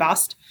pretty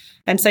robust.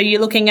 And so you're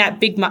looking at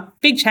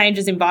big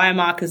changes in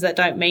biomarkers that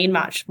don't mean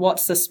much.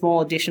 What's the small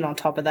addition on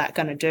top of that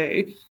going to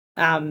do?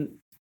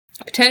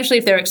 Potentially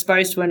if they're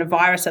exposed to a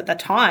virus at the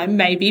time,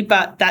 maybe,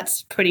 but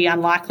that's pretty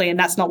unlikely, and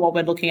that's not what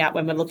we're looking at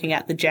when we're looking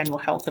at the general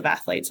health of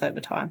athletes over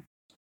time.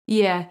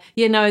 Yeah,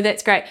 no,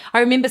 that's great. I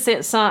remember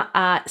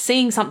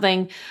seeing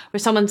something where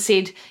someone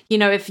said,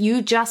 if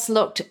you just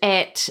looked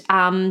at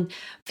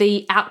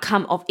the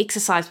outcome of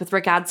exercise with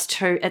regards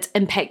to its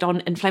impact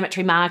on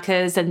inflammatory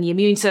markers and the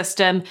immune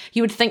system,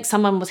 you would think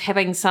someone was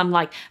having some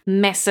like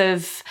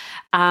massive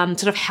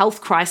sort of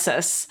health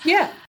crisis.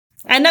 Yeah,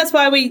 and that's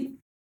why we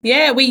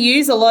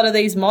use a lot of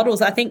these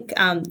models. I think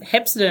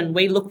Hepcidin,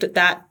 we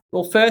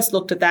first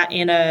looked at that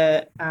in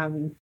a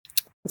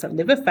was it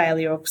liver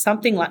failure or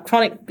something like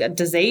chronic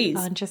disease.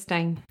 Oh,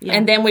 interesting. Yeah.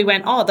 And then we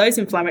went, those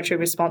inflammatory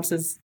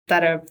responses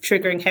that are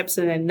triggering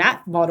hepcidin in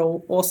that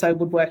model also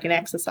would work in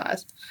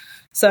exercise.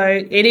 So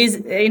it is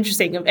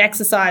interesting.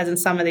 Exercise and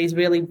some of these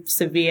really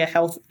severe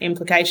health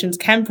implications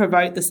can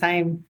provoke the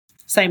same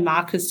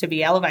markers to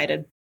be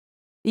elevated.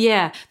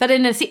 Yeah, but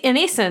in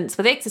essence,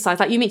 with exercise,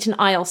 like you mentioned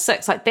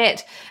IL-6, like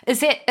that,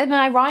 am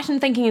I right in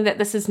thinking that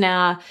this is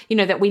now,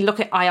 that we look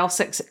at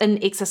IL-6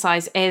 in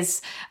exercise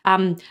as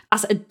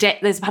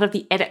as part of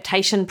the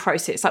adaptation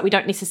process? Like you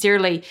don't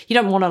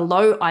want a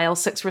low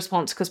IL-6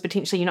 response because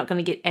potentially you're not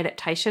going to get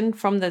adaptation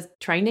from the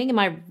training. Am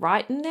I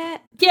right in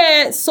that?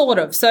 Yeah, sort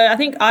of. So I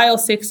think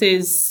IL-6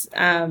 is,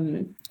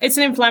 it's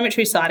an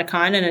inflammatory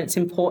cytokine, and it's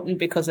important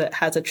because it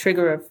has a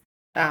trigger of,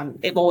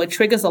 it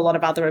triggers a lot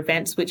of other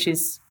events, which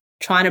is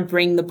trying to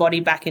bring the body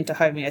back into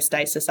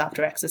homeostasis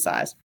after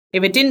exercise.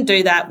 If it didn't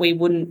do that, we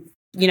wouldn't,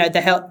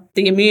 the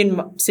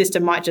immune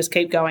system might just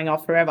keep going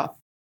off forever.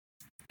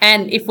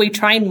 And if we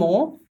train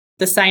more,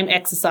 the same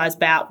exercise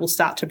bout will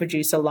start to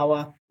produce a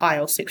lower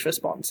IL-6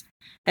 response.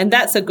 And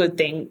that's a good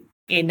thing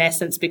in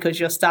essence, because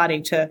you're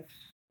starting to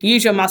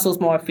use your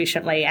muscles more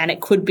efficiently, and it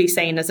could be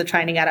seen as a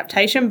training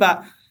adaptation.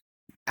 But,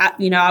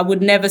 I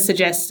would never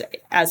suggest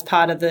as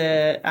part of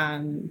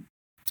the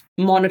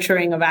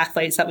monitoring of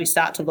athletes that we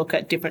start to look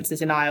at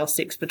differences in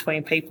IL-6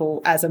 between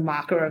people as a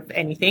marker of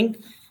anything.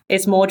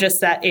 It's more just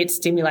that it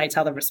stimulates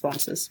other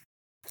responses.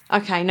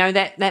 Okay, no,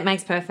 that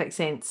makes perfect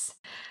sense.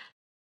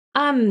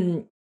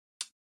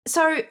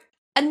 So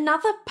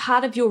another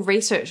part of your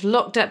research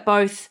looked at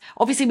both,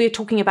 obviously we're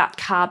talking about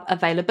carb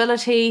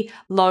availability,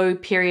 low,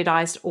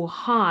 periodized or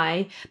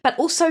high, but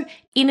also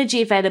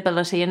energy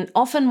availability. And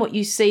often what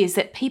you see is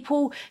that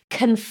people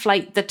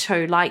conflate the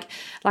two. Like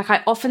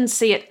I often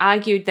see it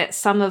argued that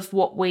some of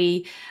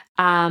the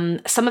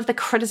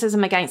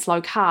criticism against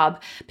low carb,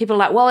 people are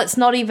like, well, it's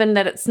not even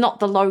that it's not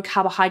the low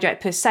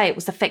carbohydrate per se, it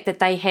was the fact that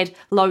they had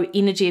low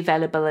energy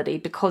availability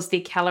because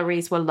their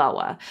calories were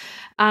lower.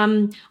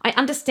 I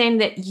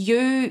understand that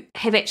you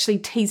have actually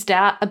teased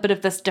out a bit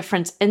of this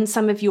difference in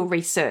some of your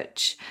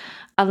research,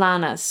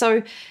 Alannah.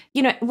 So,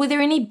 were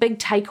there any big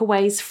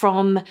takeaways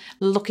from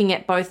looking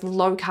at both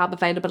low carb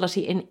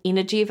availability and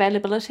energy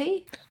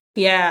availability?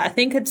 Yeah, I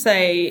think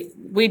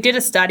we did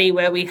a study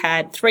where we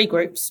had 3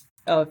 groups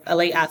of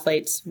elite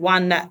athletes,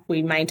 one that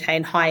we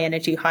maintained high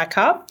energy, high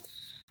carb,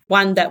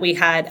 one that we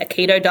had a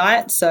keto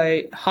diet,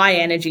 so high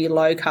energy,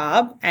 low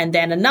carb, and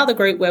then another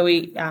group where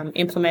we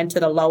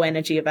implemented a low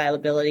energy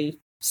availability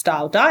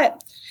style diet.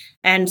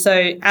 And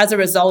so as a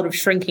result of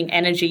shrinking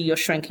energy, you're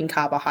shrinking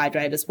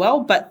carbohydrate as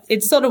well, but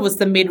it sort of was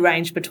the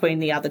mid-range between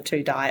the other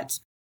 2 diets.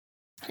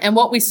 And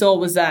what we saw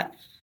was that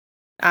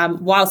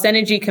whilst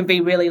energy can be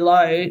really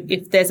low,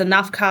 if there's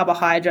enough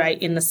carbohydrate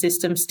in the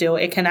system still,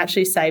 it can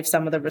actually save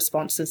some of the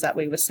responses that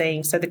we were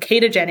seeing. So the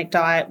ketogenic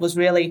diet was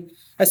really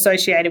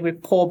associated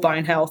with poor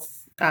bone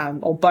health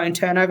or bone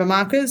turnover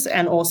markers,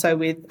 and also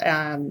with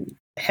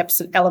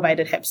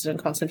elevated hepcidin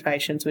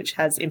concentrations, which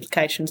has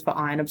implications for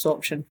iron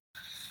absorption.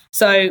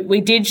 So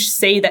we did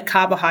see that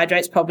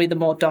carbohydrates probably the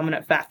more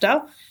dominant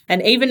factor.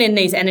 And even in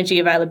these energy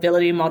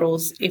availability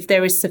models, if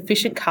there is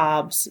sufficient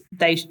carbs,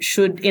 they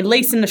should, at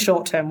least in the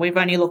short term, we've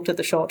only looked at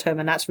the short term,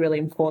 and that's a really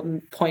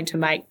important point to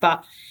make.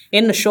 But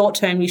in the short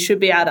term, you should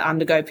be able to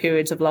undergo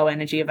periods of low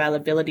energy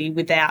availability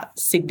without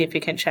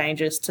significant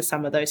changes to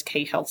some of those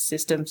key health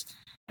systems.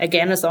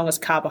 Again, as long as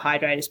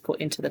carbohydrate is put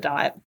into the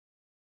diet.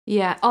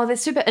 Yeah. Oh,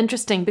 that's super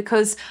interesting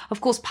because,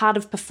 of course, part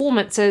of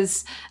performance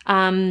is,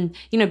 being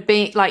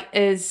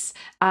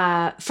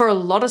for a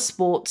lot of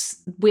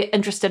sports, we're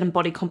interested in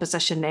body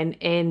composition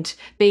and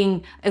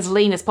being as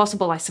lean as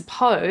possible, I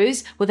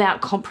suppose, without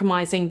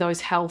compromising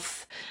those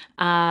health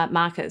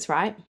markers,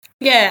 right?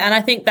 Yeah, and I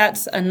think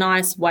that's a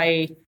nice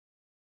way.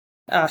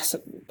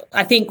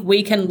 I think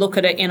we can look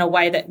at it in a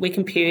way that we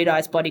can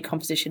periodise body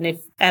composition.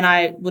 And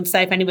I would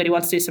say if anybody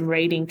wants to do some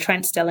reading,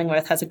 Trent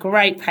Stellingworth has a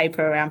great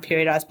paper around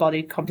periodised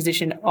body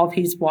composition of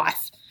his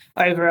wife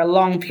over a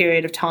long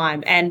period of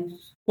time. And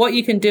what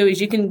you can do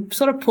is you can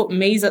sort of put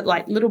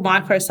little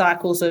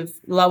microcycles of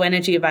low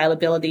energy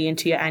availability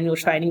into your annual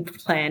training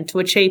plan to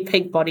achieve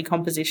peak body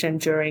composition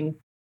during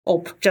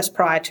or just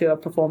prior to a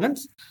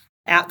performance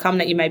outcome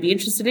that you may be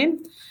interested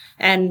in.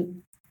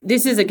 And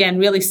this is, again,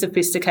 really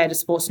sophisticated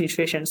sports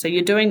nutrition. So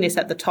you're doing this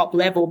at the top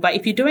level. But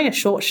if you're doing a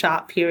short,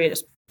 sharp period,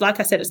 like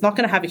I said, it's not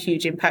going to have a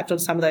huge impact on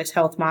some of those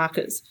health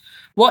markers.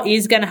 What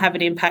is going to have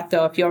an impact,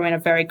 though, if you're in a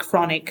very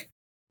chronic,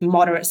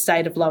 moderate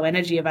state of low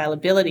energy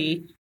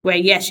availability, where,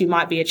 yes, you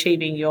might be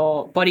achieving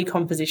your body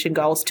composition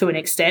goals to an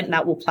extent, and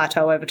that will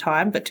plateau over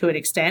time, but to an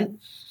extent.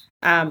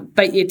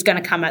 But it's going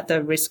to come at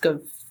the risk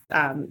of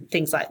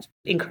things like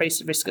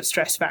increased risk of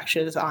stress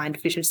fractures, iron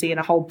deficiency, and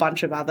a whole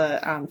bunch of other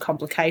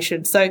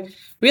complications. So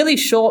really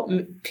short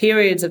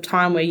periods of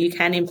time where you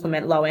can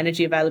implement low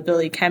energy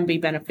availability can be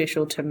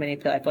beneficial to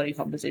manipulate body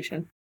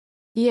composition.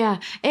 Yeah.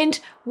 And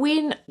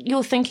when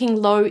you're thinking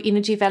low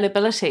energy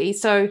availability,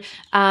 so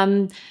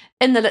in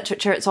the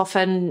literature, it's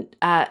often,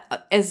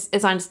 as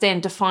I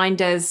understand,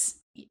 defined as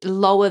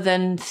lower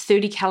than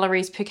 30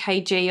 calories per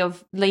kg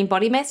of lean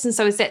body mass. And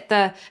so is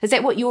that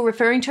what you're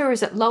referring to, or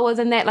is it lower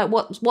than that? Like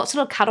what sort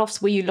of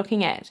cutoffs were you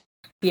looking at?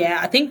 Yeah,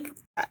 I think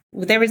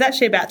there is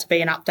actually about to be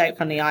an update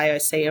from the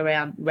IOC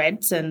around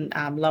REDs and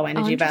low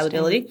energy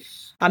availability.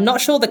 I'm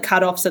not sure the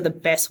cutoffs are the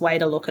best way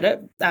to look at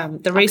it.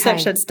 The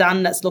research that's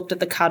done that's looked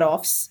at the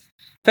cutoffs,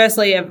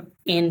 firstly,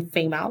 in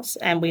females,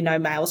 and we know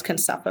males can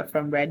suffer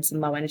from REDs and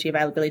low energy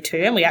availability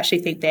too, and we actually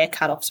think their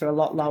cutoffs are a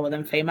lot lower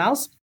than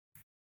females.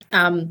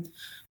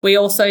 We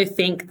also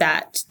think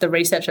that the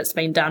research that's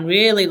been done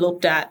really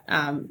looked at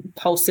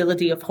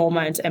pulsatility of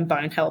hormones and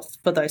bone health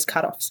for those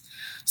cutoffs.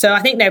 So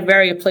I think they're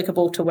very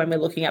applicable to when we're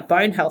looking at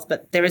bone health,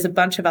 but there is a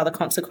bunch of other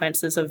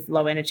consequences of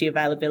low energy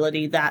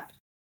availability that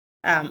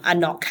are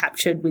not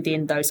captured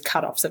within those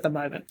cutoffs at the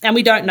moment. And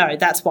we don't know.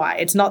 That's why.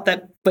 It's not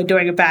that we're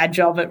doing a bad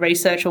job at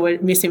research or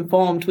we're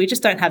misinformed. We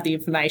just don't have the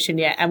information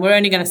yet, and we're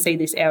only going to see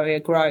this area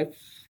grow.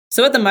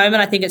 So at the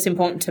moment, I think it's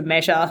important to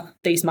measure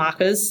these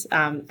markers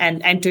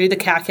and do the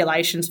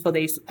calculations for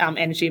these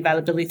energy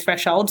availability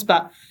thresholds,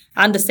 but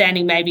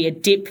understanding maybe a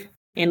dip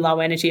in low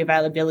energy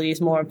availability is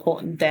more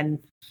important than,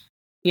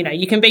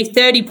 you can be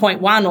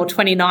 30.1 or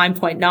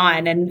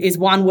 29.9 and is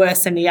one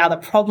worse than the other?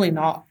 Probably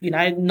not,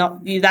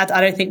 that I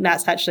don't think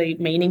that's actually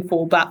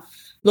meaningful, but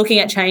looking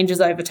at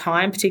changes over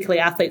time, particularly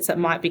athletes that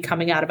might be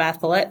coming out of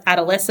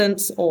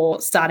adolescence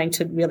or starting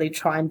to really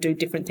try and do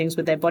different things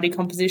with their body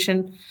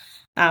composition,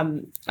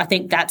 I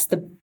think that's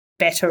the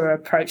better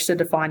approach to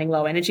defining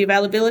low energy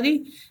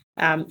availability.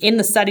 In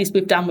the studies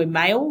we've done with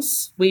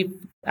males, we've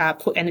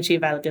put energy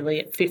availability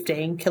at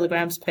 15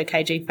 kilograms per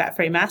kg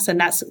fat-free mass, and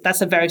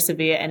that's a very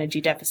severe energy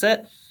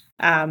deficit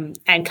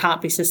and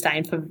can't be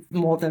sustained for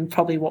more than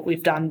probably what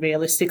we've done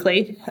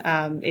realistically.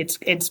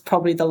 It's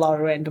probably the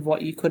lower end of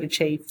what you could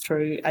achieve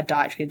through a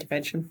dietary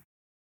intervention.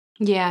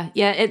 Yeah.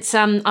 It's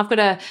I've got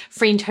a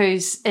friend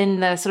who's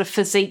in the sort of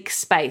physique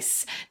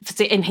space,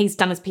 and he's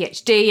done his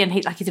PhD, and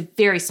he's a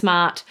very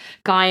smart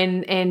guy,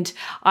 and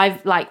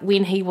I've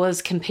when he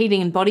was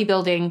competing in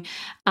bodybuilding,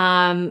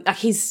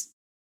 he's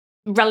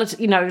relative,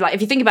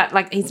 if you think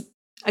about he's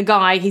a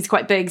guy, he's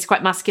quite big, he's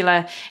quite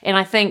muscular, and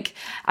I think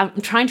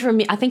I'm trying to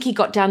remember. I think he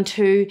got down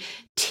to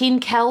 10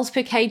 calories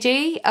per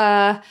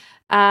kg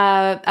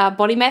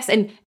body mass,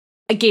 and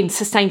again,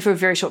 sustained for a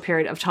very short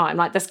period of time.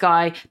 This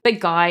guy, big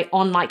guy,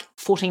 on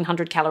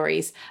 1,400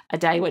 calories a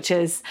day, which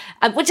was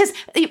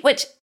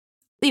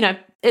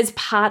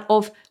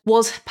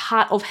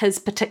part of his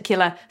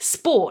particular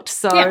sport.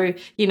 So,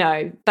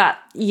 but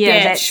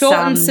that's short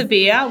and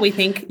severe, we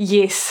think,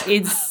 yes,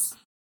 is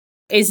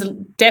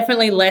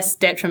definitely less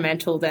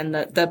detrimental than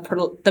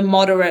the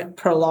moderate,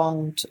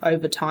 prolonged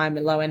over time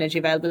and low energy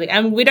availability.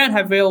 And we don't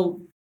have real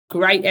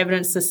great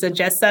evidence to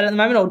suggest that at the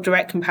moment, or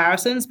direct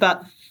comparisons,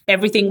 but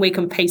everything we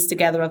can piece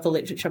together of the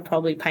literature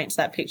probably paints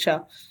that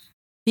picture.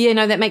 Yeah,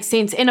 no, that makes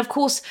sense. And of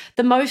course,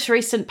 the most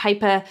recent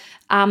paper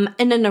in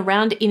and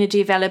around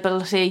energy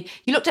availability,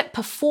 you looked at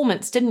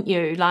performance, didn't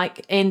you?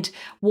 And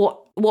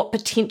what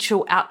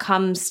potential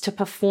outcomes to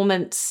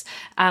performance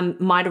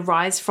might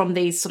arise from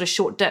these sort of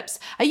short dips.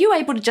 Are you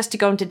able to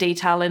go into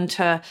detail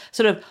into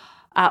sort of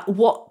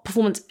what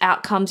performance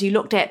outcomes you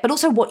looked at, but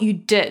also what you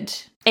did?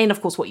 And,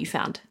 of course, what you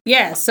found.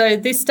 Yeah, so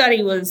this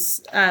study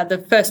was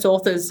the first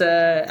authors,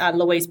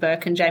 Louise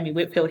Burke and Jamie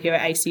Whitfield here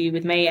at ACU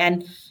with me,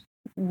 and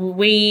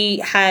we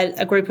had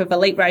a group of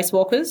elite race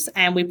walkers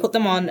and we put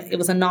them on, it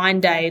was a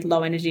 9-day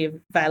low energy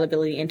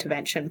availability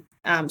intervention.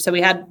 So we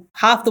had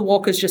half the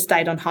walkers just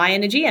stayed on high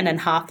energy and then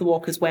half the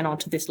walkers went on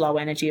to this low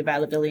energy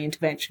availability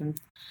intervention.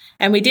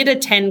 And we did a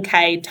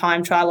 10K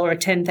time trial or a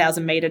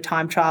 10,000 metre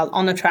time trial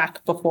on the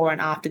track before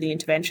and after the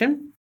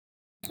intervention.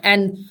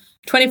 And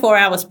 24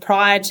 hours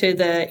prior to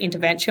the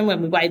intervention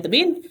when we weighed them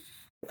in,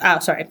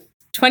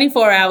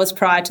 24 hours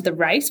prior to the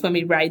race when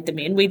we weighed them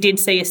in, we did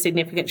see a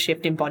significant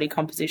shift in body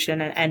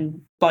composition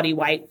and body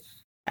weight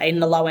in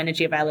the low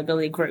energy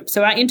availability group.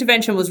 So our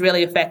intervention was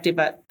really effective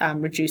at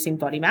reducing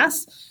body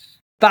mass.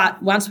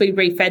 But once we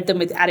refed them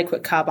with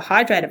adequate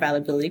carbohydrate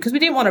availability, because we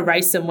didn't want to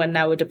race them when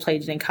they were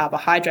depleted in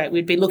carbohydrate,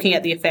 we'd be looking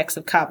at the effects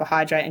of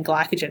carbohydrate and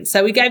glycogen.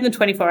 So we gave them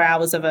 24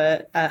 hours of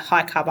a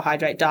high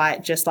carbohydrate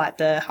diet, just like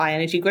the high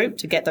energy group,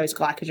 to get those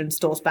glycogen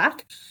stores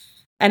back.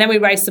 And then we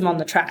raced them on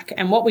the track.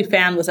 And what we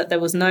found was that there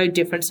was no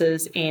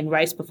differences in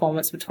race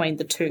performance between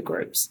the two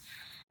groups.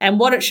 And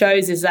what it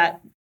shows is that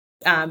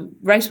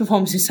race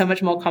performance is so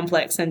much more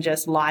complex than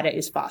just lighter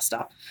is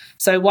faster.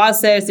 So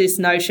whilst there's this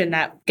notion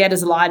that get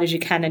as light as you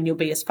can and you'll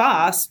be as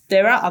fast,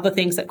 there are other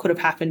things that could have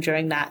happened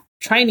during that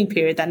training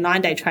period, that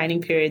 9-day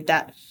training period,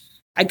 that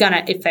are going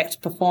to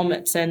affect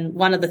performance. And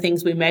one of the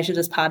things we measured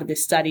as part of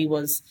this study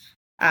was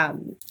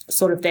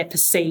sort of their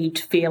perceived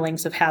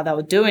feelings of how they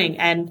were doing.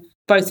 And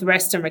both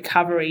rest and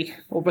recovery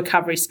or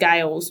recovery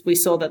scales, we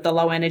saw that the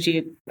low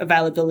energy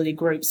availability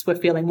groups were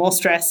feeling more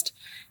stressed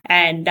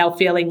and they were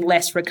feeling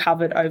less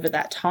recovered over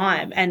that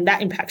time. And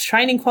that impacts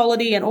training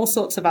quality and all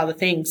sorts of other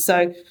things.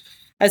 So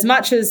as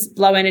much as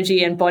low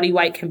energy and body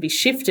weight can be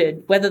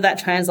shifted, whether that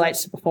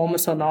translates to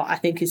performance or not, I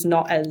think is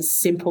not as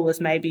simple as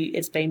maybe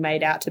it's been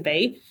made out to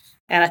be.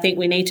 And I think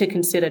we need to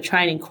consider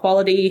training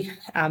quality,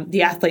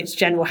 the athlete's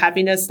general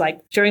happiness.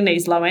 Like during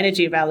these low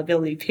energy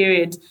availability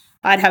periods,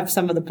 I'd have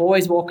some of the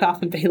boys walk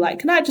up and be like,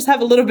 can I just have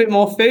a little bit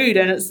more food?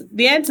 And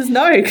the answer's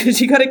no, because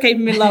you've got to keep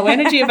them in low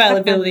energy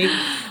availability.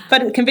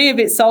 But it can be a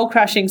bit soul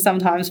crushing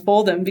sometimes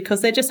for them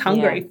because they're just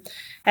hungry. Yeah.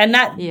 And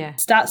that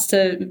starts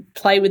to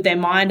play with their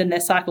mind and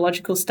their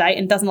psychological state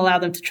and doesn't allow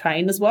them to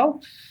train as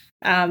well.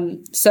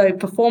 So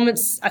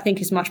performance, I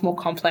think, is much more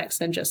complex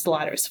than just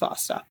lighter is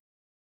faster.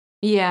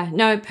 Yeah,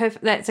 no,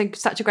 perfect. That's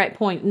such a great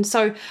point. And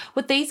so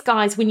with these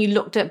guys, when you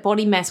looked at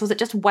body mass, was it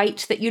just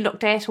weight that you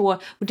looked at, or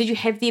did you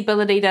have the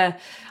ability to,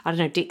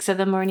 DEXA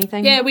them or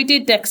anything? Yeah, we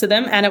did DEXA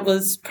them, and it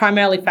was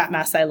primarily fat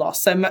mass they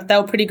lost. So they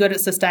were pretty good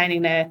at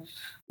sustaining their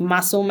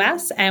muscle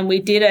mass. And we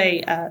did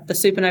the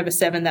Supernova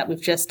 7 that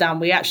we've just done.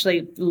 We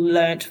actually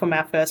learnt from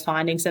our first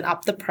findings and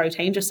upped the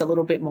protein just a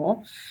little bit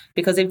more,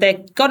 because if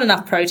they've got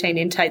enough protein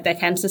intake, they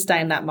can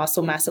sustain that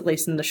muscle mass, at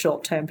least in the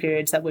short-term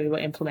periods that we were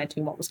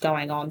implementing what was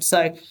going on.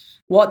 So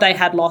what they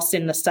had lost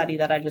in the study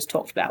that I just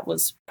talked about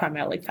was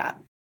primarily fat.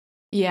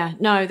 Yeah,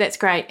 no, that's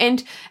great.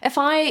 And if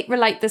I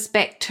relate this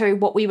back to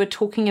what we were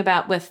talking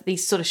about with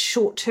these sort of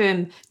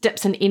short-term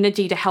dips in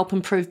energy to help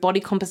improve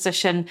body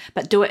composition,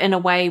 but do it in a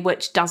way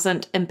which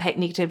doesn't impact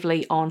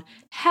negatively on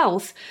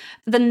health,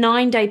 the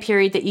 9-day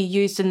period that you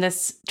used in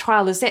this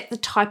trial, is that the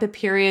type of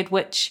period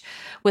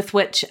with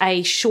which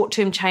a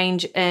short-term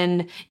change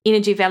in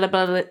energy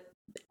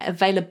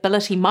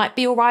availability might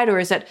be all right, or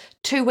is it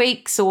 2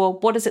 weeks, or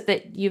what is it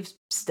that you've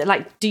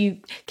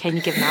can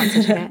you give an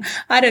answer to that?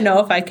 I don't know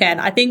if I can.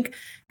 I think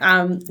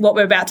what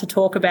we're about to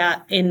talk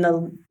about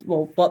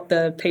what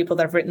the people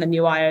that have written the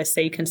new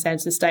IOC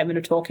consensus statement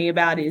are talking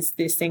about is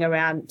this thing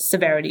around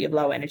severity of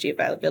low energy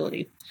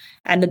availability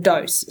and the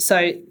dose.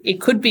 So it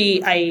could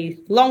be a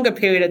longer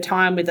period of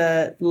time with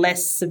a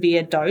less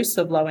severe dose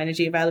of low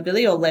energy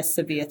availability or less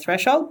severe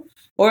threshold,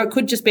 or it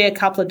could just be a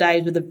couple of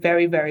days with a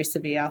very, very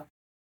severe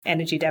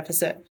energy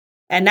deficit.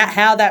 And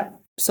how that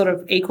sort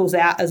of equals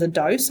out as a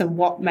dose and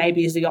what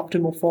maybe is the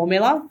optimal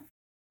formula,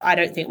 I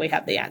don't think we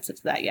have the answer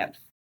to that yet.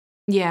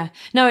 Yeah.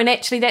 No, and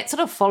actually that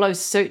sort of follows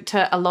suit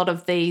to a lot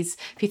of these,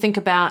 if you think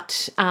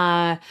about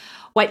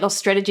weight loss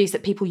strategies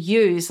that people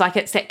use, like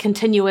it's that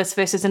continuous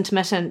versus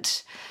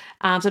intermittent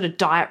sort of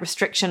diet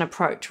restriction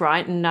approach,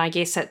 right? And I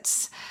guess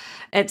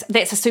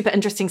that's a super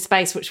interesting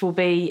space, which will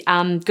be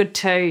good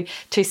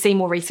to see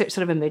more research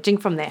sort of emerging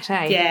from that,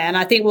 eh? Yeah, and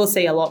I think we'll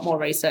see a lot more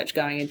research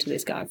going into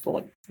this going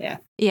forward. Yeah.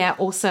 Yeah,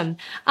 awesome.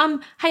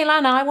 Hey,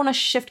 Alannah, I want to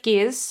shift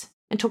gears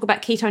and talk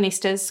about ketone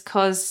esters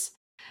because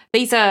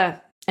these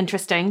are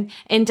interesting.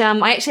 And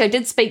I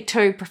did speak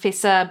to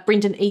Professor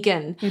Brendan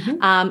Egan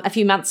a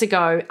few months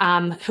ago,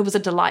 who was a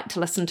delight to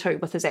listen to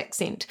with his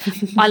accent.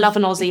 I love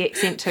an Aussie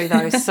accent too,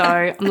 though, so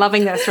I'm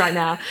loving this right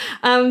now.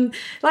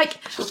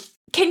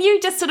 Can you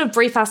just sort of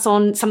brief us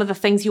on some of the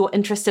things you're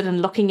interested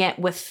in looking at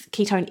with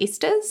ketone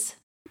esters?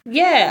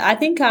 Yeah, I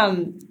think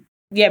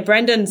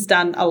Brendan's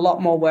done a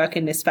lot more work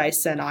in this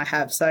space than I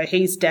have, so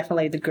he's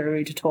definitely the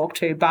guru to talk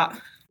to. But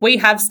we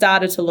have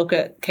started to look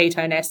at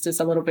ketone esters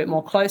a little bit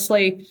more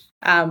closely.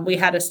 We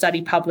had a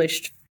study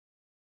published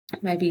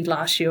maybe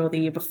last year or the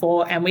year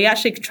before, and we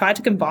actually tried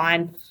to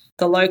combine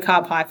the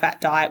low-carb, high-fat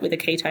diet with a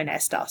ketone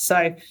ester.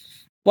 So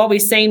what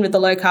we've seen with the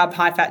low-carb,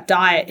 high-fat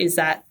diet is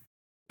that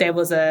there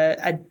was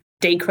a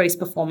decreased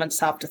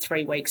performance after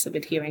 3 weeks of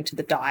adhering to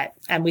the diet.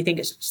 And we think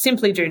it's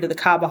simply due to the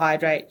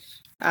carbohydrate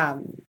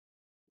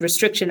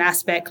restriction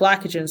aspect,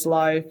 glycogen's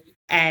low,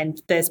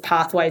 and there's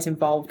pathways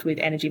involved with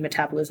energy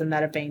metabolism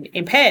that have been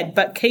impaired.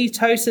 But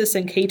ketosis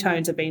and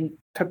ketones have been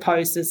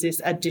proposed as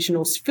this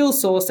additional fuel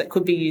source that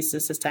could be used to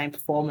sustain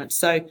performance.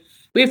 So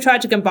we've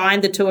tried to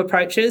combine the two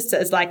approaches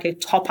as like a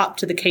top-up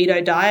to the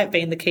keto diet,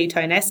 being the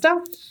ketone ester,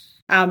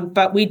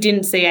 but we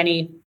didn't see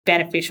any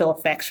beneficial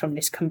effects from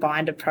this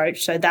combined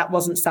approach. So that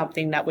wasn't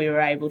something that we were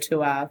able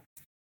to,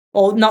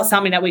 or not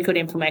something that we could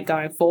implement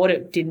going forward.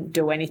 It didn't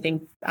do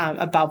anything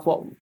above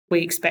what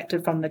we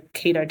expected from the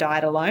keto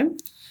diet alone.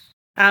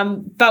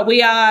 But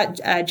we are,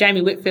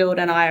 Jamie Whitfield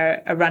and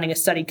I are running a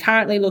study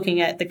currently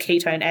looking at the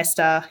ketone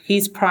ester.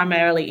 He's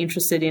primarily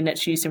interested in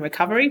its use in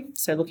recovery,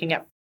 so looking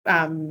at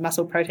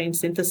muscle protein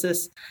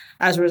synthesis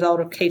as a result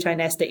of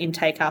ketone ester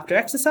intake after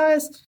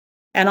exercise.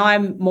 And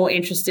I'm more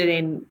interested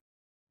in,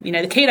 the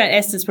ketone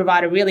esters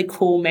provide a really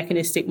cool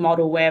mechanistic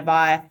model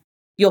whereby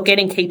you're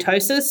getting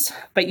ketosis,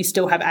 but you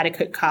still have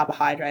adequate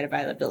carbohydrate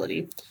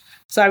availability.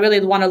 So I really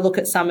want to look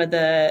at some of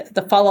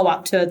the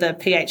follow-up to the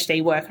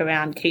PhD work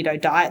around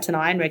keto diets and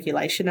iron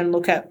regulation and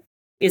look at,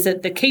 is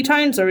it the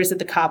ketones or is it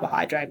the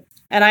carbohydrate?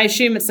 And I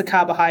assume it's the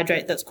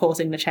carbohydrate that's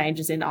causing the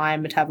changes in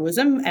iron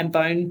metabolism and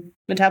bone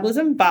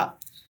metabolism,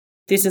 but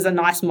this is a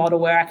nice model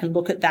where I can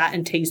look at that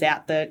and tease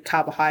out the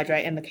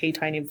carbohydrate and the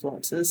ketone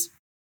influences.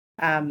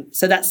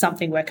 So that's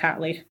something we're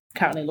currently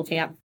looking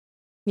at.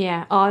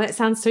 Yeah. Oh, that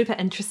sounds super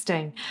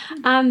interesting.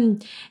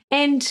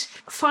 And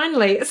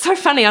finally, it's so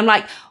funny. I'm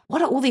like,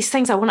 what are all these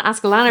things I want to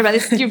ask Alannah about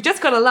this? You've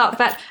just got a lot,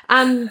 but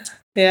I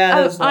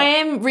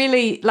am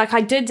really,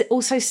 I did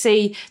also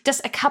see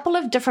just a couple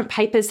of different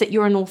papers that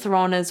you're an author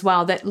on as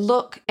well that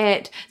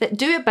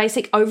do a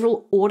basic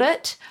overall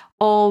audit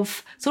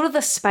of sort of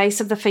the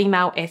space of the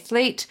female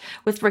athlete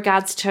with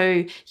regards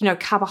to,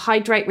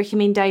 carbohydrate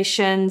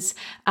recommendations,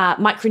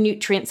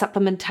 micronutrient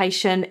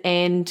supplementation,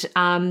 and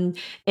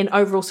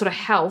overall sort of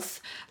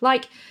health.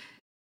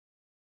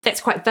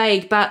 That's quite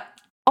vague, but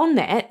on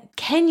that,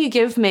 can you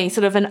give me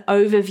sort of an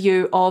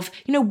overview of,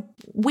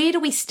 where do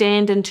we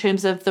stand in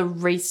terms of the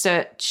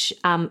research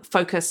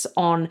focus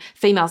on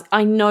females?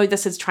 I know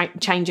this is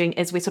changing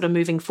as we're sort of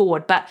moving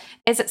forward, but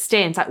as it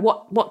stands,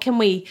 what can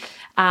we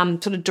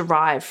sort of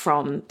derive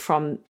from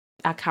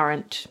our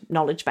current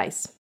knowledge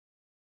base?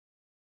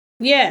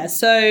 Yeah,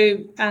 so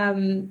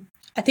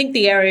I think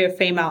the area of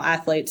female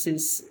athletes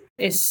is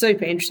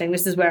super interesting.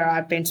 This is where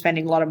I've been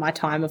spending a lot of my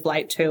time of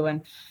late too,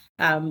 and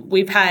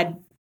we've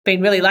been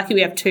really lucky.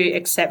 We have two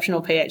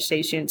exceptional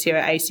PhD students here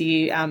at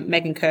ACU,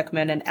 Megan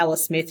Kirkman and Ella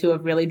Smith, who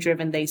have really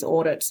driven these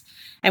audits.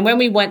 And when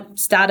we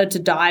started to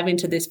dive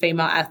into this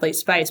female athlete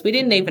space, we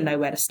didn't even know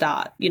where to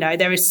start.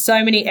 There is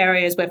so many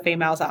areas where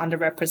females are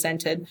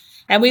underrepresented.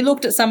 And we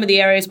looked at some of the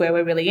areas where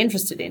we're really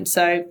interested in.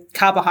 So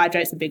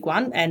carbohydrate's a big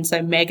one. And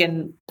so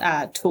Megan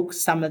took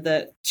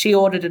she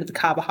audited the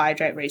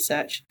carbohydrate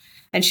research.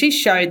 And she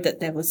showed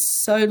that there was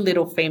so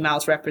little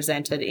females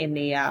represented in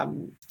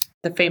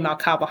the female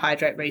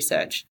carbohydrate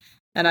research.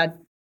 And I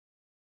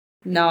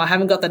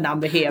haven't got the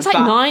number here. It's like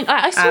 9.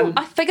 I saw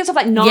figures of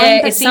 9%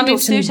 or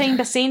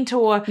 13%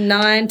 or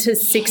 9 to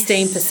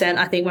 16%,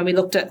 I think, when we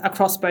looked at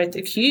across both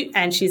acute,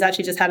 and she's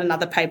actually just had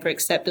another paper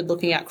accepted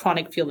looking at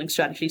chronic fueling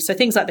strategies. So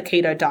things like the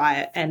keto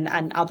diet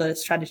and other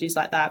strategies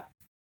like that.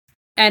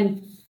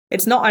 And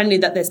it's not only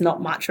that there's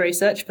not much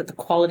research, but the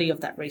quality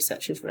of that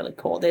research is really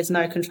poor. There's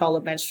no control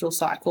of menstrual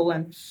cycle,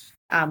 and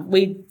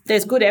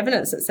there's good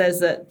evidence that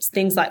says that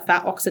things like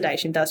fat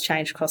oxidation does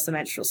change across the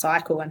menstrual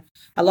cycle, and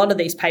a lot of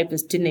these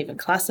papers didn't even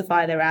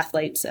classify their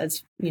athletes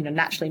as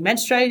naturally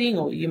menstruating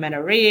or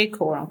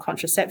eumenorrheic or on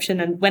contraception,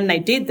 and when they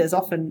did, there's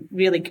often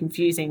really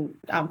confusing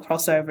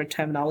crossover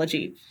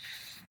terminology.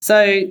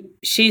 So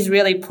she's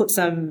really put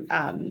some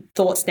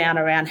thoughts down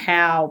around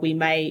how we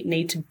may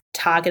need to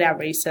target our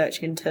research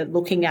into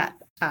looking at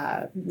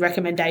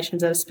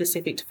recommendations that are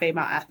specific to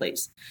female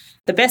athletes.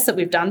 The best that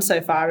we've done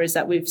so far is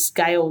that we've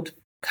scaled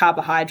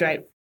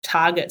carbohydrate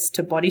targets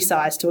to body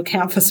size to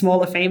account for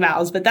smaller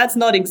females, but that's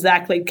not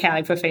exactly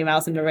counting for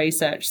females in the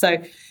research. So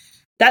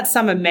that's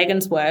some of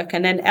Megan's work.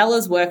 And then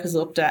Ella's work has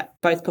looked at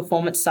both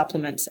performance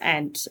supplements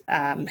and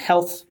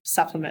health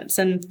supplements.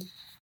 And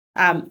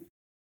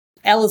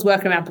Ella's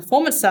work around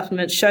performance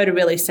supplements showed a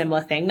really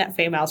similar thing, that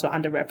females were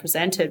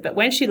underrepresented. But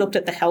when she looked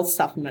at the health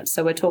supplements,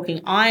 so we're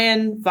talking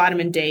iron,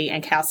 vitamin D,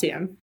 and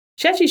calcium,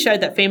 she actually showed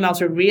that females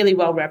were really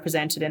well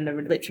represented in the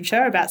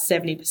literature, about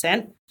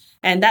 70%.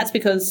 And that's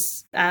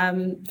because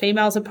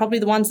females are probably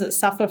the ones that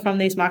suffer from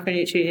these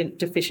micronutrient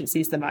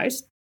deficiencies the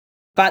most.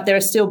 But there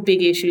are still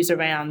big issues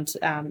around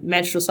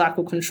menstrual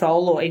cycle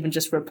control or even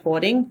just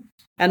reporting.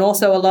 And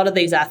also a lot of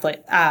these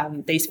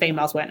these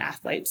females weren't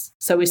athletes.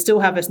 So we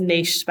still have a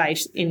niche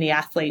space in the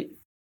athlete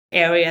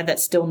area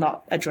that's still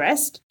not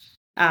addressed.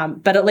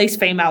 But at least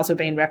females are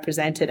being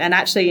represented. And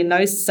actually in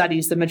those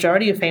studies, the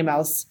majority of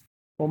females,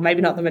 well,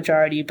 maybe not the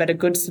majority, but a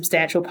good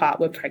substantial part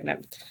were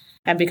pregnant.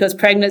 And because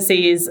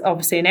pregnancy is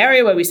obviously an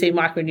area where we see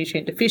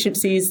micronutrient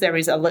deficiencies, there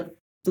is a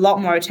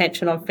lot more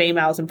attention on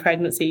females and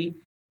pregnancy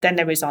than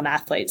there is on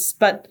athletes.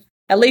 But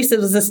at least it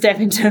was a step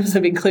in terms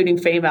of including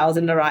females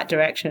in the right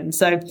direction.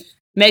 So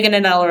Megan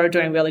and Ella are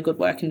doing really good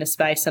work in this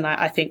space, and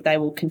I think they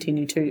will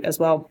continue to as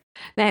well.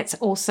 That's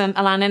awesome,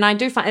 Alannah. And I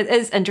do find it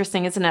is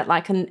interesting, isn't it?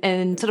 Like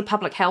in sort of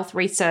public health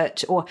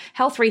research or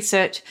health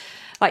research,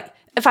 like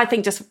if I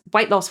think just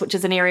weight loss, which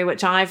is an area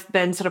which I've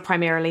been sort of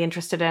primarily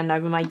interested in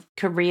over my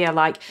career,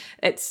 like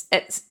it's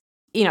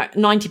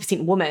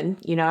 90% women,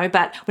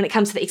 but when it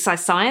comes to the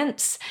exercise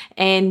science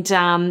and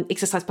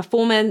exercise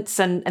performance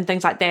and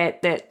things like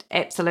that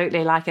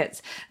absolutely, like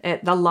it's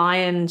the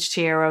lion's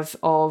share of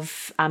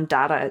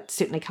data. It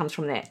certainly comes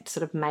from that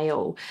sort of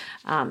male.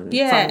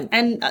 Male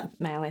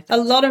athletes. A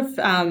lot of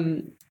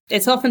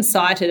it's often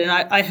cited, and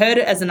I heard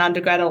it as an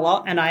undergrad a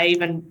lot, and I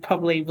even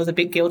probably was a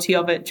bit guilty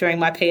of it during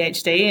my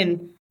PhD.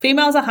 And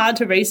females are hard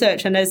to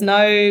research, and there's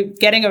no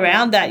getting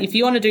around that. If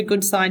you want to do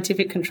good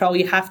scientific control,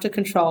 you have to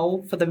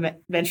control for the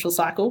menstrual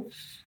cycle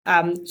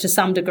to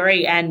some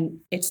degree, and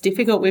it's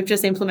difficult. We've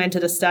just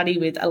implemented a study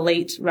with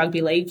elite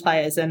rugby league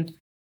players, and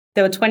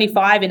there were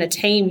 25 in a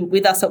team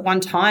with us at one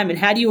time. And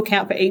how do you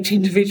account for each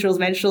individual's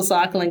menstrual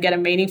cycle and get a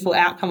meaningful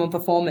outcome on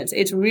performance?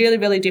 It's really,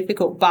 really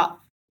difficult, but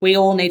we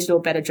all need to do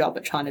a better job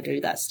at trying to do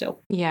that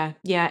still. Yeah.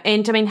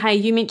 And I mean, hey,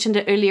 you mentioned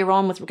it earlier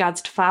on with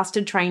regards to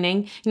fasted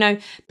training,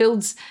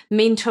 builds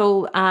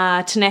mental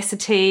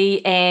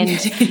tenacity and,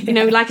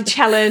 like a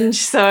challenge.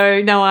 So,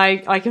 no,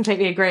 I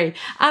completely agree.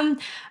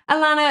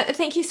 Alannah,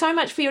 thank you so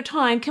much for your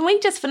time. Can we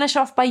just finish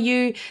off by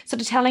you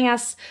sort of telling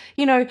us,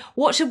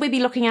 what should we be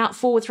looking out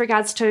for with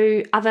regards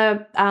to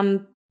other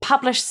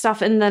published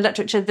stuff in the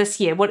literature this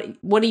year?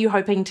 What are you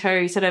hoping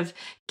to sort of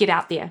get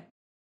out there?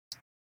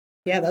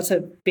 Yeah, that's a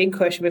big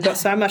question. We've got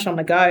so much on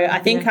the go. I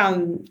think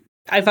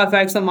if I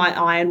focus on my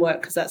iron work,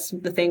 because that's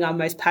the thing I'm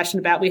most passionate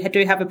about, we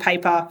do have a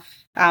paper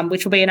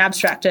which will be an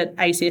abstract at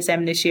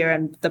ACSM this year,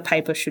 and the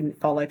paper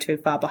shouldn't follow too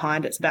far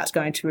behind. It's about to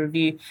go into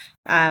review,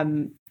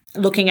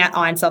 looking at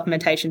iron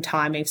supplementation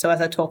timing. So as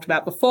I talked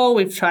about before,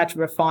 we've tried to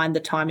refine the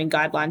timing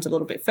guidelines a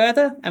little bit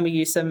further, and we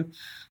use some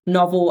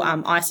novel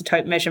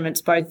isotope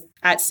measurements both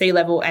at sea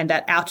level and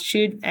at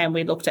altitude, and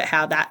we looked at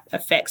how that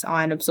affects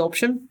iron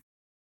absorption.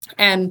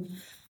 And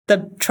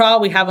the trial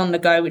we have on the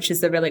go, which is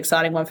the really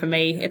exciting one for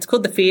me, it's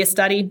called the FEAR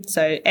study.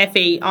 So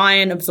FE,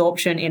 iron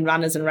absorption in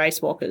runners and race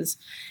walkers.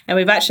 And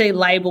we've actually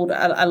labelled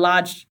a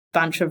large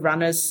bunch of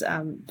runners,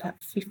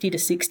 50 to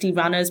 60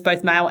 runners,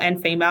 both male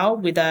and female,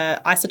 with an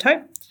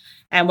isotope.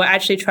 And we're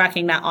actually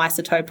tracking that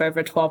isotope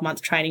over a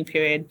 12-month training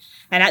period.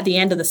 And at the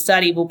end of the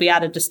study, we'll be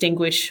able to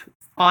distinguish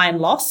iron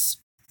loss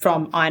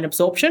from iron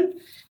absorption.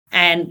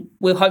 And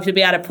we'll hope to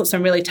be able to put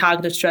some really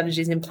targeted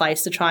strategies in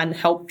place to try and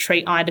help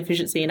treat iron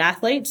deficiency in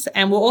athletes.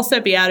 And we'll also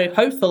be able to,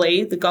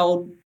 hopefully, the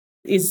goal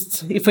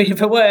is, if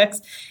it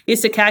works, is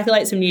to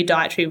calculate some new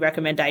dietary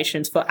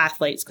recommendations for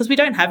athletes, because we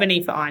don't have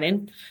any for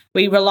iron.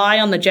 We rely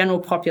on the general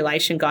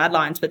population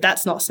guidelines, but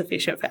that's not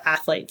sufficient for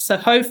athletes. So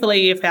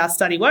hopefully, if our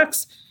study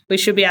works, we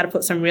should be able to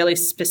put some really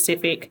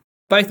specific,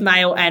 both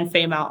male and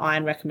female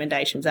iron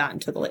recommendations out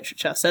into the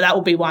literature. So that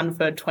will be one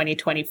for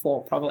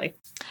 2024 probably.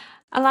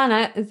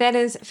 Alannah, that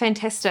is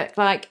fantastic.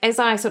 Like, as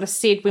I sort of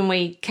said when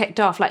we kicked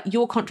off, like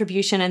your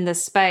contribution in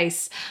this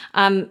space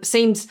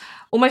seems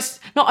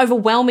almost not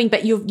overwhelming,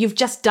 but you've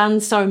just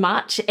done so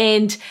much.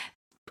 And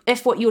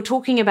if what you're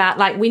talking about,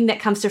 like when that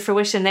comes to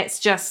fruition, that's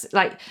just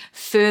like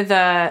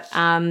further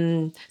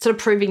sort of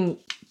proving,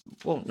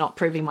 well, not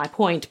proving my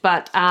point,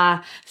 but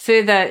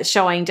further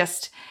showing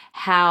just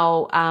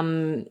how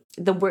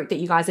the work that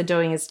you guys are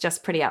doing is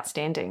just pretty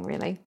outstanding,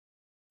 really.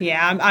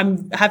 Yeah, I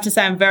have to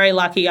say I'm very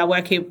lucky. I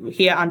work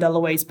here under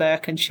Louise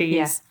Burke, and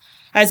she's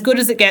as good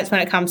as it gets when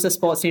it comes to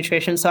sports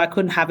nutrition, so I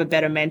couldn't have a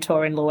better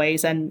mentor in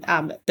Louise. And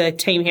the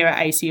team here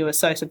at ACU are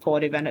so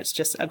supportive, and it's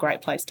just a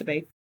great place to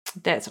be.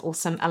 That's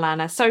awesome,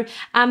 Alannah. So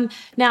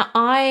now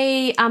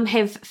I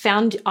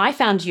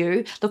found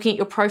you looking at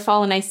your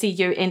profile on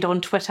ACU and on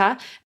Twitter.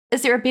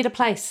 Is there a better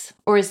place,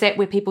 or is that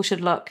where people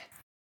should look?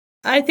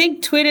 I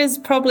think Twitter's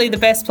probably the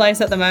best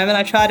place at the moment.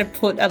 I try to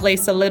put at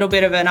least a little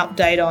bit of an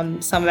update on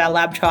some of our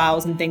lab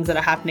trials and things that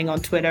are happening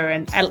on Twitter,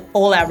 and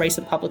all our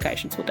recent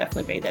publications will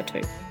definitely be there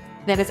too.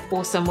 That is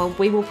awesome. Well,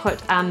 we will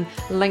put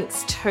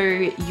links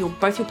to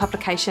both your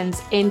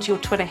publications and your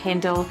Twitter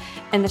handle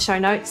in the show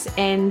notes.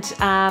 And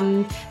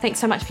thanks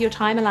so much for your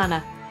time,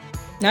 Alannah.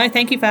 No,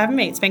 thank you for having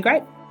me. It's been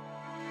great.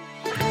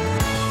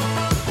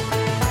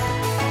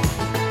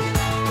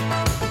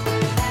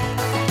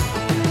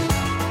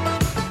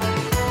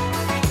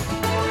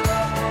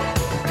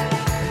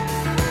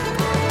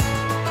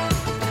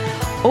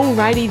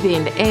 Alrighty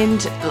then,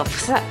 and look,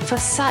 for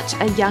such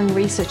a young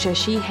researcher,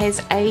 she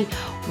has a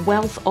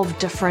wealth of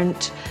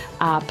different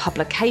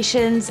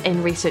publications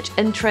and research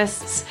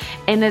interests,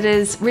 and it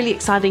is really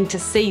exciting to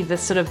see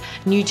this sort of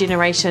new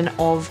generation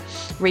of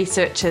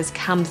researchers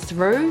come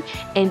through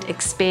and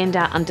expand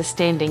our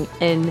understanding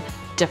in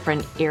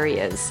different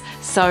areas.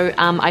 So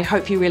I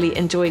hope you really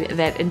enjoyed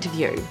that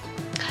interview.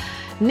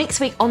 Next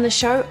week on the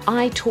show,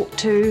 I talk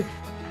to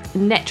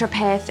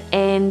naturopath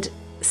and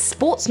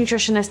sports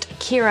nutritionist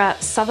Kira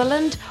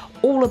Sutherland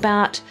all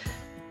about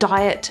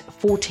diet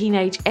for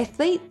teenage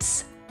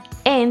athletes.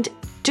 And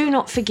do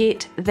not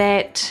forget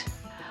that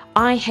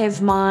I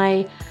have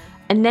my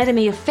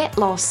Anatomy of Fat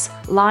Loss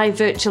live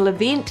virtual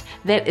event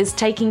that is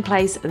taking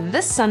place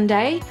this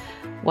Sunday.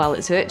 Well,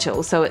 it's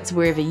virtual, so it's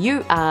wherever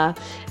you are,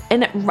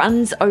 and it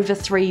runs over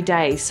 3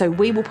 days. So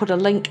we will put a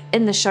link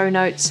in the show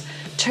notes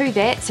to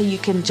that so you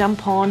can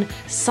jump on,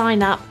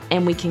 sign up,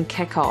 and we can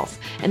kick off.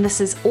 And this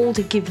is all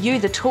to give you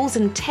the tools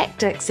and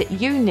tactics that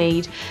you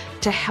need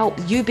to help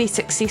you be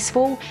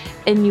successful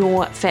in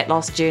your fat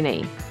loss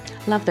journey.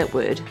 Love that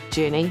word,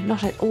 journey,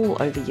 not at all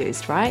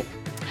overused, right?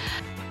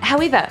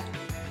 However,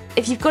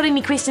 if you've got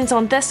any questions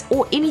on this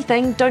or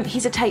anything, don't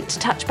hesitate to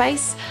touch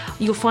base.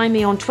 You'll find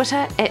me on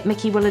Twitter at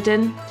Mickey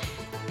Williden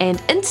and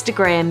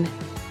Instagram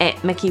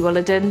at Mickey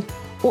Williden,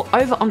 or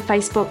over on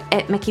Facebook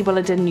at Mickey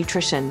Williden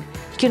Nutrition.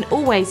 You can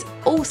always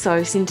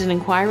also send an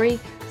inquiry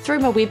through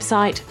my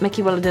website,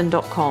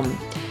 mickeywilliden.com.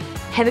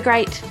 Have a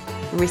great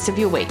rest of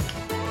your week.